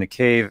boy Dave in the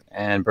Cave,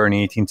 and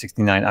Bernie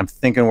 1869, I'm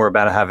thinking we're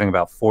having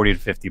about 40 to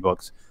 50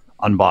 books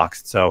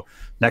unboxed. So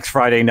next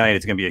Friday night,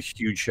 it's going to be a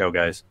huge show,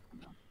 guys.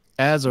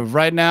 As of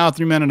right now,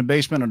 3 Men in a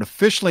Basement are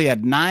officially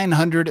at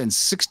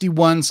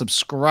 961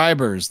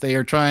 subscribers. They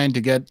are trying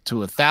to get to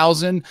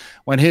 1,000.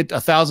 When hit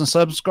 1,000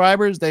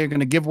 subscribers, they are going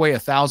to give away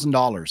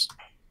 $1,000.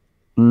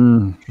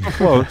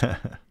 Close.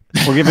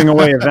 We're giving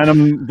away a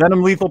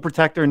Venom Lethal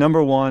Protector #1,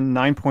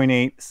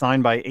 9.8,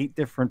 signed by 8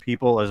 different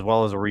people, as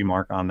well as a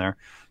remark on there.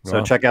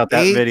 So check out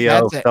that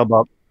video. Sub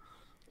up.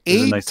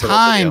 8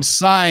 times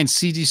signed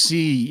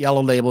CGC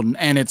yellow labeled,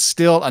 and it's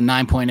still a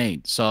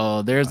 9.8.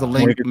 So there's the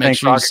link. We can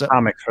thank Rocket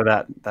Comics for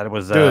that. That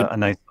was a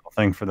nice little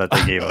thing for that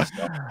they gave us.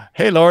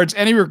 Hey, Lords,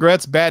 any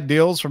regrets, bad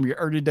deals from your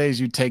early days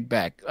you take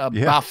back?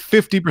 About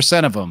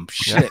 50% of them.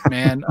 Shit,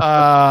 man.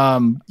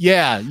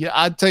 Yeah,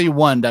 I'll tell you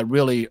one that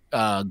really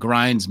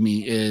grinds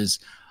me is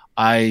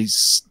I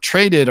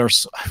traded, or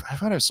I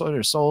thought I sold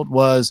or sold,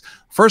 was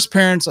first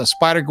appearance of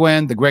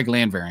Spider-Gwen, the Greg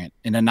Land variant,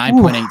 in a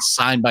 9.8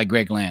 signed by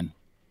Greg Land.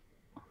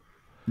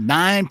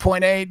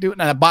 9.8, dude,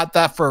 and I bought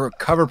that for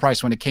cover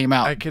price when it came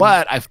out. I can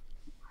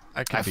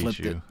beat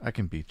you. I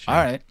can beat you.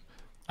 All right,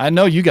 I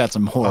know you got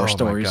some horror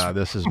stories. Oh my god,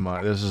 this is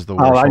the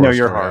worst. I know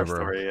your horror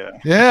story.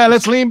 Yeah,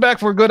 let's lean back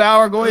for a good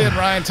hour. Go ahead,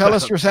 Ryan. Tell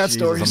us your sad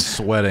stories. I'm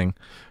sweating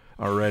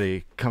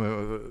already.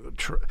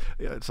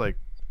 It's like,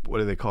 what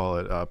do they call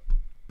it?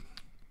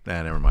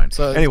 Never mind.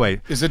 So anyway,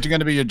 is it going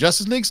to be your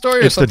Justice League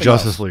story? Or it's the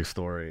Justice else? League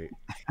story.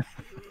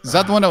 Is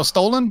that the one that was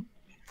stolen?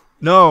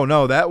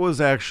 No, that was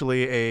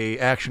actually a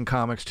Action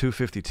Comics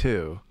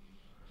 252.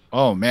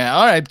 Oh man!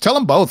 All right, tell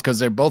them both because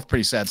they're both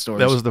pretty sad stories.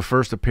 That was the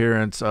first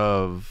appearance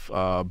of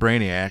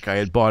Brainiac. I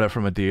had bought it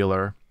from a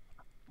dealer,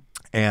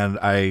 and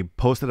I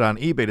posted it on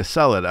eBay to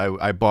sell it.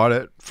 I bought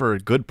it for a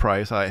good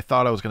price. I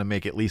thought I was going to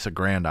make at least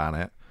 $1,000 on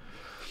it,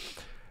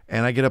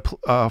 and I get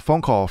a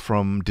phone call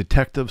from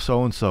Detective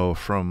so and so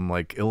from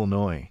like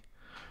Illinois.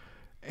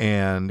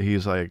 And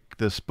he's like,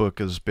 this book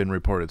has been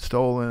reported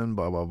stolen,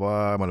 blah, blah,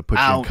 blah. I'm going to put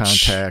you in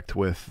contact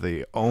with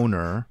the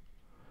owner.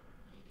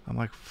 I'm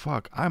like,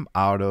 fuck, I'm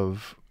out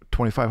of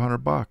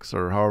 $2,500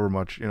 or however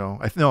much, you know.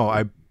 I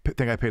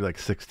think I paid like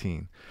 $16.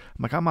 I'm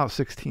like, I'm out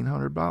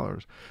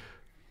 $1,600.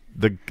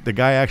 The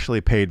guy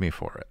actually paid me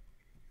for it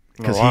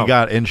because he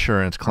got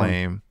insurance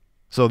claim.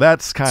 So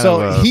that's kind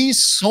of. So he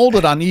sold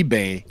it on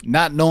eBay,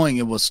 not knowing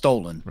it was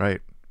stolen. Right.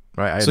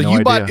 I had so no you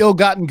idea. bought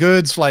ill-gotten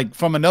goods like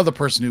from another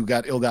person who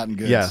got ill-gotten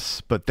goods.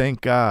 Yes, but thank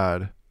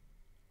God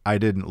I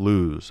didn't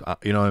lose.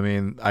 You know what I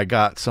mean? I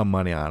got some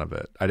money out of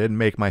it. I didn't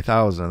make my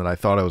 1,000 that I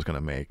thought I was going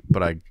to make,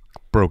 but I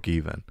broke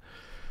even.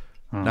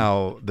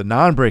 Now, the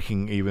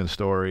non-breaking even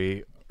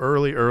story,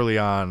 early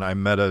on, I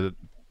met a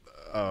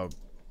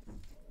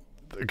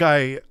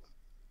guy.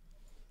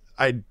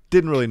 I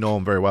didn't really know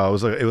him very well.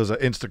 It was an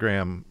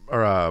Instagram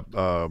or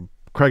a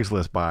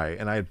Craigslist buy,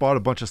 and I had bought a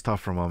bunch of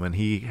stuff from him, and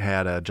he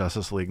had a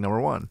Justice League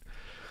 #1.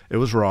 It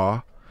was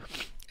raw.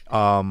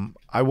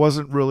 I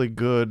wasn't really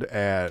good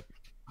at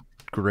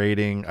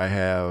grading. I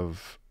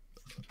have,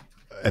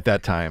 at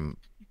that time,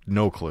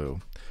 no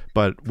clue.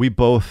 But we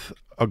both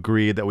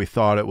agreed that we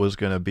thought it was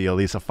going to be at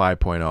least a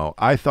 5.0.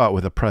 I thought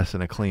with a press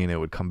and a clean,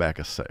 it would come back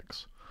a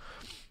 6.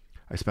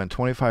 I spent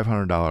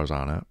 $2,500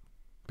 on it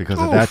because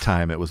at that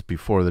time, it was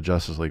before the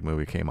Justice League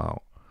movie came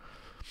out.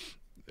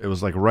 It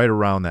was like right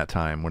around that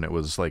time when it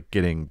was like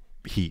getting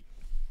heat.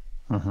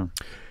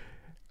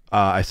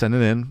 I sent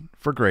it in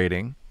for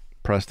grading,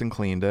 pressed and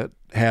cleaned it.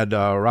 Had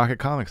Rocket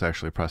Comics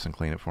actually press and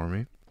clean it for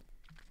me.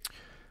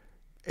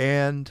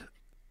 And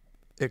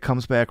it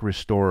comes back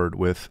restored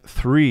with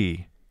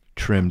 3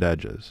 trimmed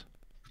edges.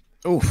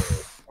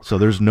 Oof. So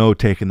there's no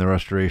taking the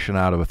restoration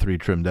out of a 3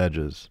 trimmed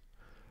edges.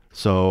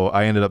 So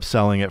I ended up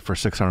selling it for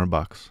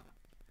 $600.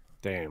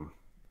 Damn.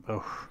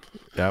 Oh.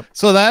 Yep.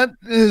 So that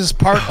is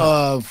part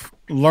of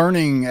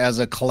learning as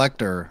a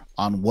collector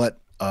on what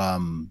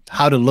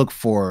how to look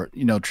for,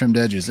 you know, trimmed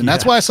edges. And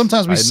that's why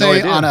sometimes we I had no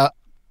say idea.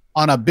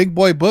 on a big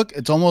boy book,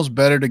 it's almost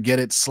better to get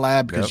it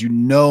slabbed because Yep. you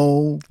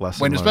know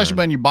Lesson especially learned.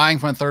 when you're buying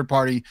from a third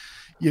party,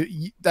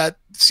 you that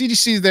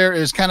CGC there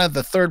is kind of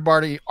the third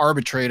party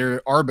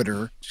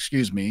arbiter,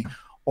 excuse me,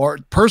 or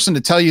person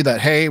to tell you that,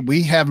 hey,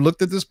 we have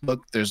looked at this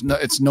book.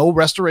 It's no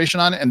restoration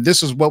on it, and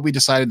this is what we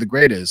decided the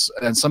grade is.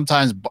 And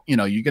sometimes, you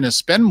know, you're going to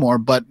spend more,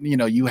 but you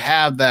know, you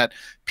have that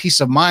peace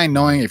of mind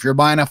knowing if you're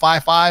buying a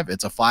 5.5,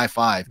 it's a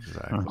 5.5.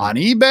 Exactly. On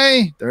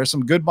eBay, there are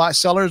some good buy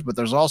sellers, but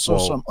there's also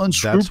some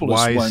unscrupulous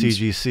that's why ones.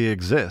 CGC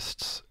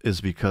exists,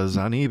 is because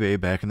on eBay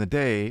back in the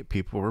day,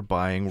 people were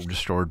buying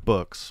restored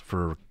books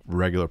for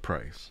regular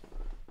price.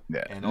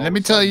 Yeah. And Let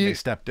me tell you, they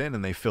stepped in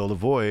and they filled a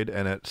void,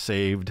 and it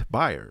saved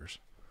buyers.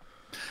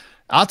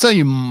 I'll tell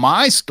you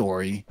my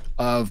story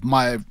of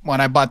when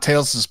I bought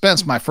Tales of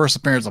Suspense, my first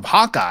appearance of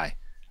Hawkeye.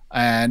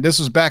 And this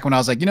was back when I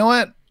was like, you know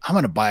what? I'm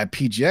going to buy a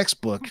PGX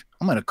book.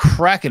 I'm going to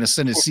crack it and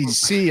send it to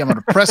CDC. I'm going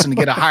to press it and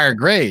get a higher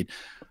grade.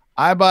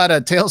 I bought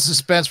a Tales of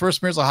Suspense first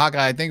appearance of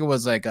Hawkeye. I think it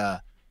was like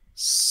a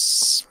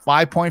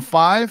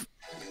 5.5.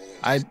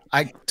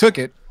 I took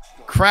it,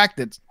 cracked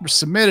it,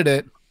 submitted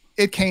it.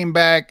 It came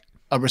back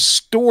a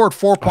restored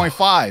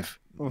 4.5.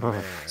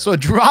 So it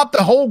dropped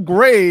the whole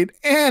grade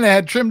and it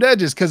had trimmed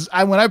edges. Because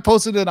when I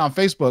posted it on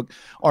Facebook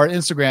or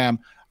Instagram,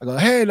 I go,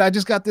 hey, I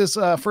just got this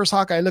first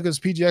Hawkeye. Look at this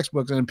PGX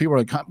books. And people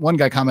one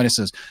guy commented,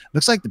 says,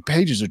 looks like the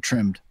pages are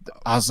trimmed.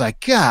 I was like,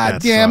 God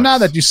That damn, now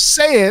sucks. that you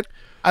say it,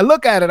 I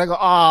look at it, I go,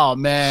 oh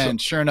man,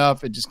 sure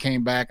enough, it just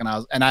came back and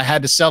I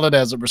had to sell it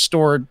as a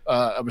restored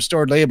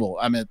label.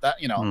 I mean,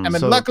 that, you know,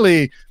 So-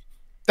 luckily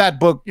that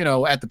book, you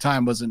know, at the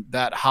time wasn't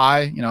that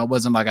high. You know, it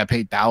wasn't like I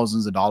paid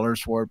thousands of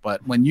dollars for it.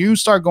 But when you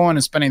start going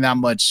and spending that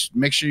much,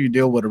 make sure you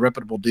deal with a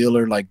reputable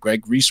dealer like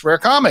Greg Reese Rare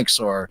Comics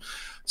or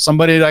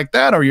somebody like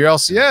that, or your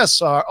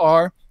LCS,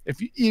 or if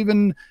you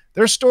even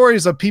there's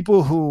stories of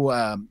people who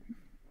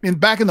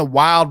back in the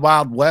wild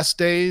west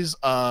days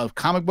of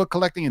comic book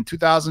collecting in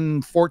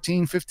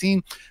 2014,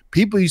 15,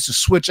 people used to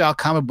switch out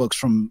comic books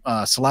from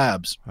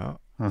slabs. Oh,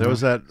 there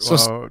was that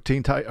So-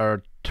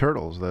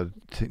 Turtles, the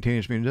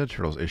Teenage Mutant Ninja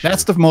Turtles issue.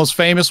 That's the most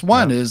famous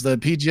one is the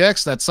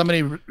PGX that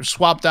somebody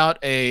swapped out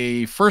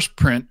a first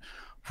print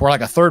for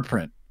like a third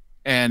print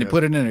and they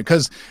put it in it.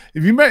 Because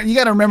if you remember, you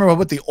got to remember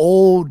what the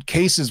old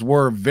cases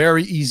were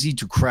very easy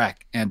to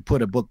crack and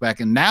put a book back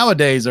in.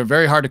 Nowadays, they're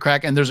very hard to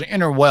crack and there's an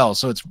inner well.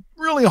 So it's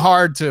really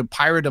hard to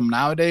pirate them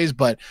nowadays.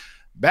 But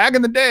back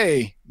in the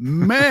day,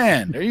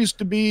 man, there used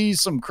to be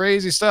some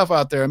crazy stuff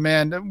out there,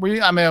 man.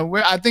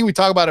 I think we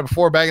talked about it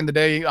before back in the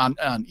day on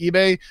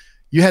eBay.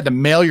 You had to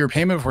mail your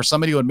payment before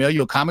somebody would mail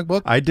you a comic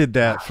book. I did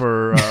that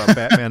for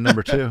Batman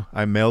 #2.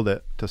 I mailed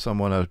it to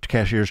someone, a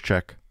cashier's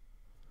check,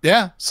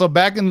 Yeah. So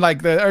back in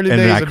like the early and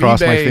days then I of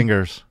crossed my eBay,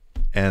 fingers,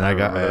 and I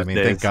remember those mean,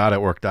 days. thank God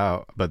it worked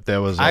out. But that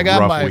was a I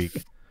got rough my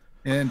week.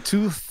 in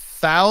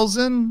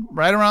 2000,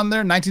 right around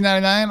there,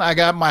 1999. I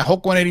got my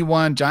Hulk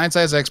 181, Giant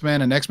Size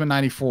X-Men, and X-Men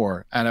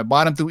 94, and I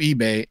bought them through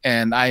eBay.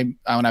 And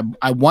when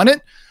I won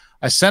it,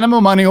 I sent them a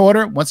money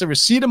order. Once they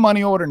received a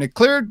money order and it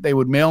cleared, they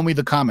would mail me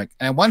the comic.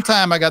 And one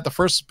time, I got the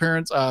first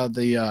appearance of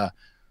the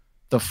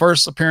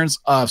first appearance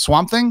of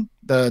Swamp Thing,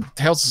 the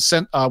Tales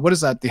of what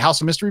is that? The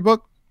House of Mystery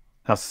book.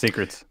 House of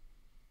Secrets.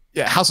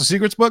 Yeah, House of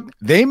Secrets book.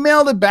 They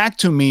mailed it back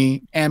to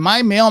me, and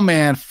my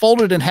mailman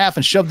folded it in half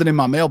and shoved it in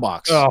my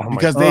mailbox Oh, my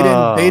because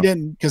God. they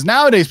didn't. Because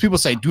nowadays people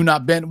say do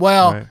not bend.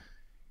 Well, Right.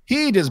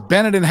 he just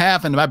bent it in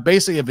half, and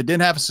basically, if it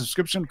didn't have a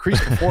subscription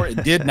crease before,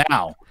 it did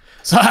now.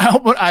 So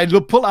I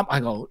pull up. I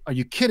go, "Are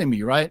you kidding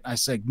me?" Right? I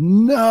said,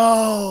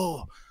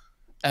 "No."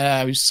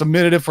 I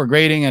submitted it for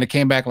grading, and it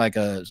came back like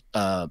a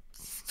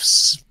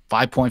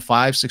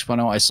 5.5,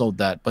 6.0. I sold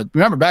that. But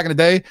remember, back in the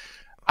day,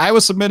 I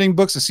was submitting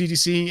books to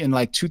CGC in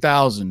like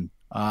 2000,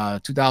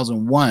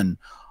 2001,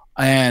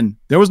 and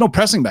there was no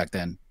pressing back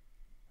then.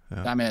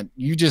 Yeah. I mean,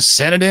 you just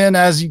sent it in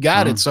as you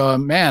got it. So,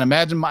 man,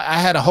 imagine I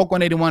had a Hulk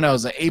 181 that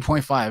was an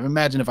 8.5.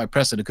 Imagine if I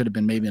pressed it, it could have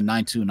been maybe a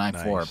 9.2,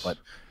 9.4. Nice. But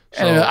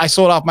So- and I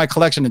sold off my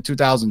collection in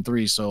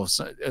 2003, so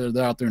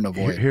they're out there in the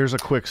void. Here's a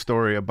quick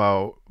story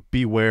about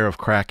beware of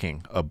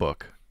cracking a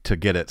book to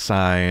get it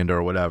signed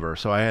or whatever.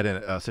 So I had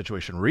a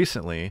situation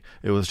recently.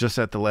 It was just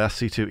at the last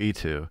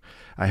C2E2.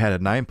 I had a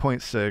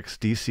 9.6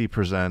 DC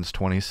Presents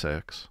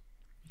 26.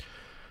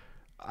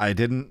 I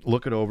didn't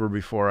look it over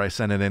before I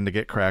sent it in to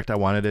get cracked. I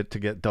wanted it to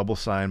get double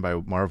signed by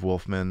Marv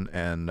Wolfman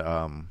and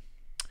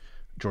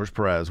George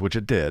Perez, which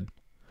it did.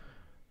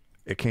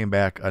 It came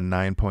back a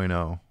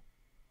 9.0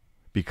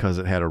 because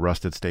it had a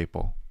rusted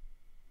staple.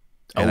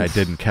 And I Oof.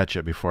 didn't catch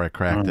it before I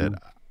cracked it.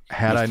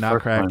 Had That's I the not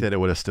first cracked one. it, it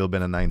would have still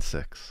been a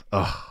 9.6.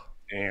 Ugh.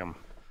 Damn.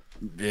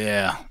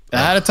 Yeah. A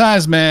lot of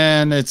times,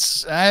 man,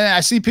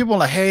 I see people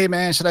like, hey,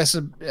 man, should I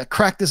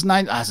crack this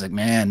 9? I was like,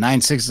 man,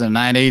 9.6s and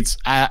 9.8s.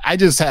 I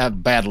just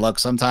have bad luck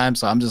sometimes.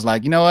 So I'm just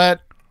like, you know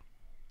what?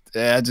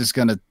 just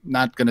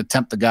not gonna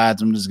tempt the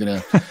gods. I'm just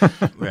gonna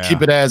Yeah.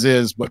 keep it as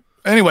is. But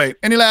anyway,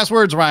 any last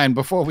words, Ryan,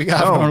 before we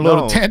got on a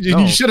little tangent?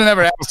 no. You should have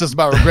never asked us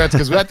about regrets,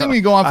 because I think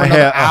we go on for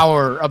another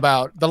hour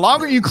about the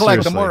longer you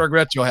collect, the more Seriously.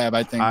 regrets you'll have.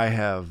 I think. I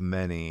have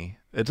many.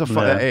 It's a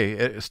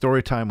fun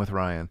story time with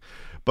Ryan.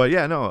 But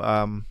yeah,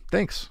 no,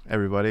 thanks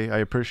everybody. I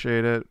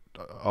appreciate it.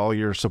 All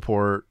your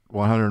support.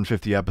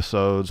 150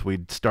 episodes. We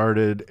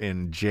started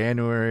in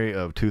January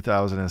of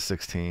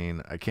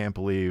 2016. I can't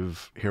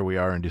believe here we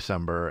are in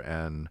December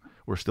and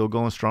we're still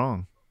going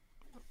strong.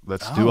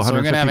 Let's do 150 So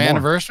we're gonna have an more.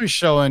 anniversary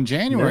show in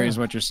January, is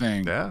what you're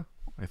saying. Yeah,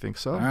 I think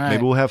so. All right.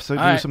 Maybe we'll have to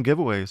do some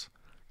giveaways.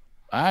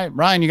 All right,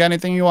 Ryan, you got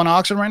anything you want to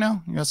auction right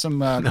now? You got some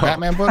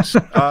Batman books?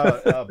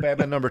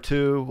 Batman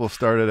 #2. We'll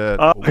start it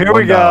at. Here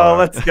we go. $1.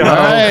 Let's go. All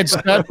right,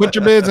 Scott, put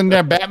your bids in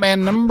there.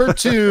 Batman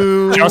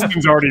 #2.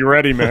 Justin's already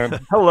ready, man.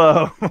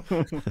 Hello,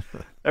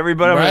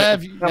 everybody.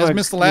 Brad, you guys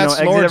missed the last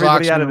exit Lord's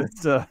everybody auction. out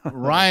of this.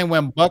 Ryan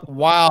went buck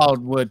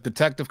wild with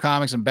Detective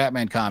Comics and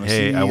Batman Comics.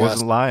 Hey, He, I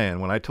wasn't lying.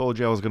 When I told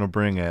you I was going to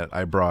bring it,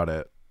 I brought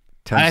it.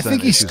 and I 10 think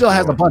cent he issues still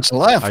has a galore. bunch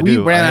left. I We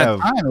do. ran I out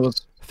of have time. It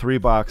was 3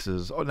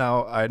 boxes. Oh,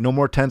 now I no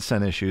more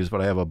 10-cent issues,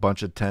 but I have a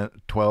bunch of 10,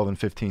 12, and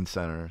 15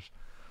 centers.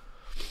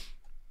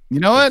 You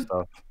know what?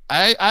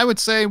 I would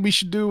say we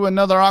should do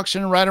another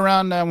auction right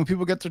around when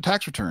people get their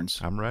tax returns.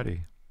 I'm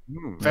ready.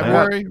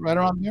 February, right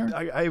around there.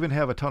 I even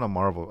have a ton of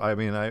Marvel. I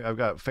mean, I've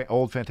got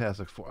old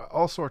Fantastic Four,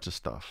 all sorts of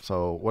stuff.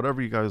 So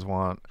whatever you guys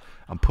want,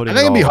 I'm putting. I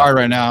think it it'd be all hard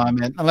out. right now. I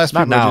mean, unless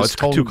Not people now. just It's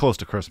told too close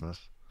to Christmas.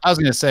 I was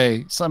gonna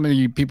say some of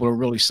you people are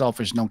really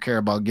selfish, don't care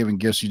about giving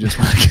gifts. You just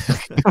want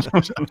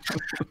to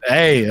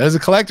hey, as a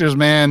collectors,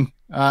 man,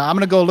 I'm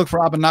gonna go look for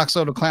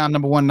Abonaxo the Clown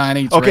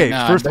 #198. Okay, right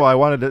now. first of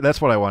all,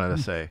 that's what I wanted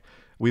to say.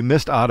 We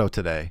missed Otto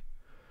today,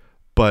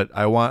 but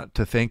I want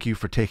to thank you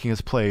for taking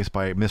his place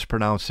by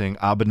mispronouncing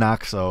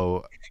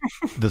Abonaxo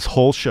this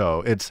whole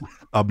show. It's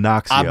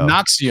Obnoxio.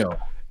 Obnoxio.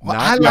 Well,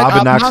 I Not like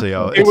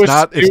Abonaxio.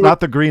 Obnoxio. It's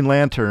not the Green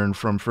Lantern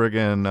from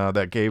friggin'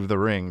 that gave the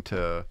ring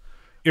to.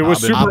 It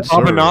was super Obnoxious.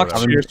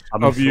 obnoxious of you to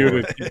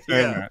Obnoxious. keep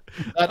saying that.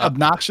 Is that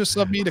obnoxious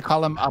of me to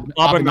call him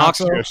Abonaxio?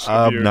 Obnoxious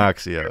of you.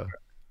 Obnoxio.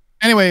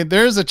 Anyway,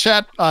 there's a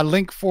chat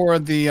link for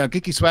the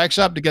Geeky Swag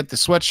Shop to get the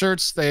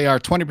sweatshirts. They are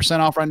 20%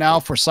 off right now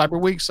for Cyber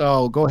Week.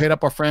 So go hit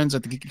up our friends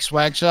at the Geeky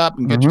Swag Shop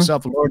and get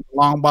yourself a Lord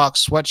Long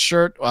Box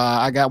sweatshirt.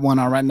 I got one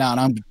on right now, and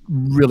I'm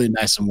really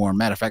nice and warm.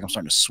 Matter of fact, I'm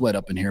starting to sweat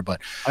up in here.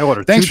 But I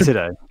ordered Thanks 2 for-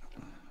 today.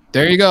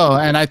 there you go.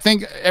 And I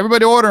think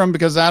everybody order them,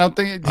 because I don't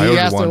think I he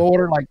ordered has one. to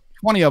order like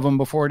 20 of them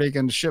before they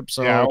can ship.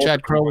 So Yeah, I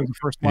Chad Crow is the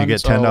first one. You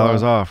get So,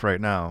 $10 off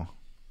right now.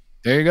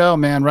 there you go,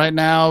 man. Right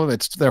now,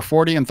 they're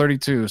 40 and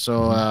 32.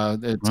 So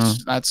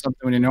it's not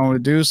something you normally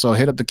do. So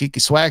hit up the Geeky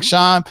Swag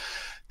Shop.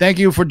 Thank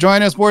you for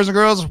joining us, boys and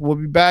girls. We'll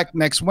be back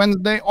next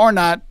Wednesday or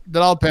not.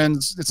 That all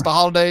depends. It's the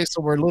holiday,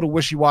 so we're a little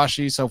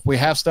wishy-washy. So if we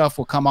have stuff,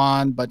 we'll come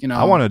on. But, you know.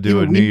 I want to do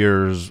a even New we-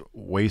 Year's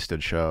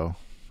wasted show,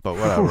 but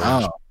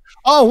whatever.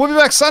 Oh, we'll be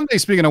back Sunday,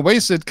 speaking of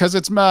wasted, because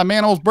it's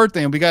Manhole's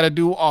birthday, and we got to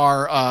do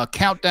our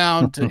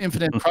countdown to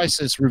Infinite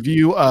Crisis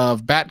review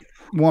of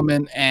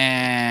Batwoman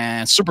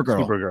and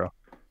Supergirl. Supergirl.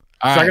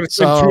 All So I right, got to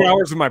spend 2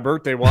 hours of my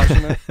birthday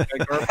watching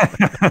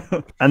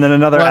that. And then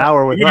another Well,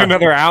 hour with We need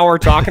another hour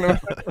talking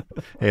about it.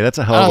 Hey, that's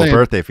a hell of a think-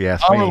 birthday if you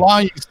ask how me.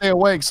 long you can stay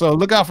awake. So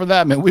look out for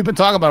that, man. We've been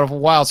talking about it for a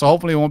while, so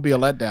hopefully it won't be a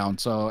letdown.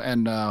 So,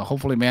 and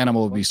hopefully Manimal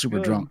will be super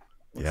good. drunk.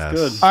 Yes.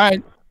 good. All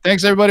right.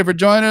 Thanks, everybody, for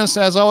joining us.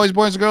 As always,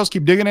 boys and girls,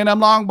 keep digging in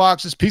them long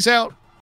boxes. Peace out.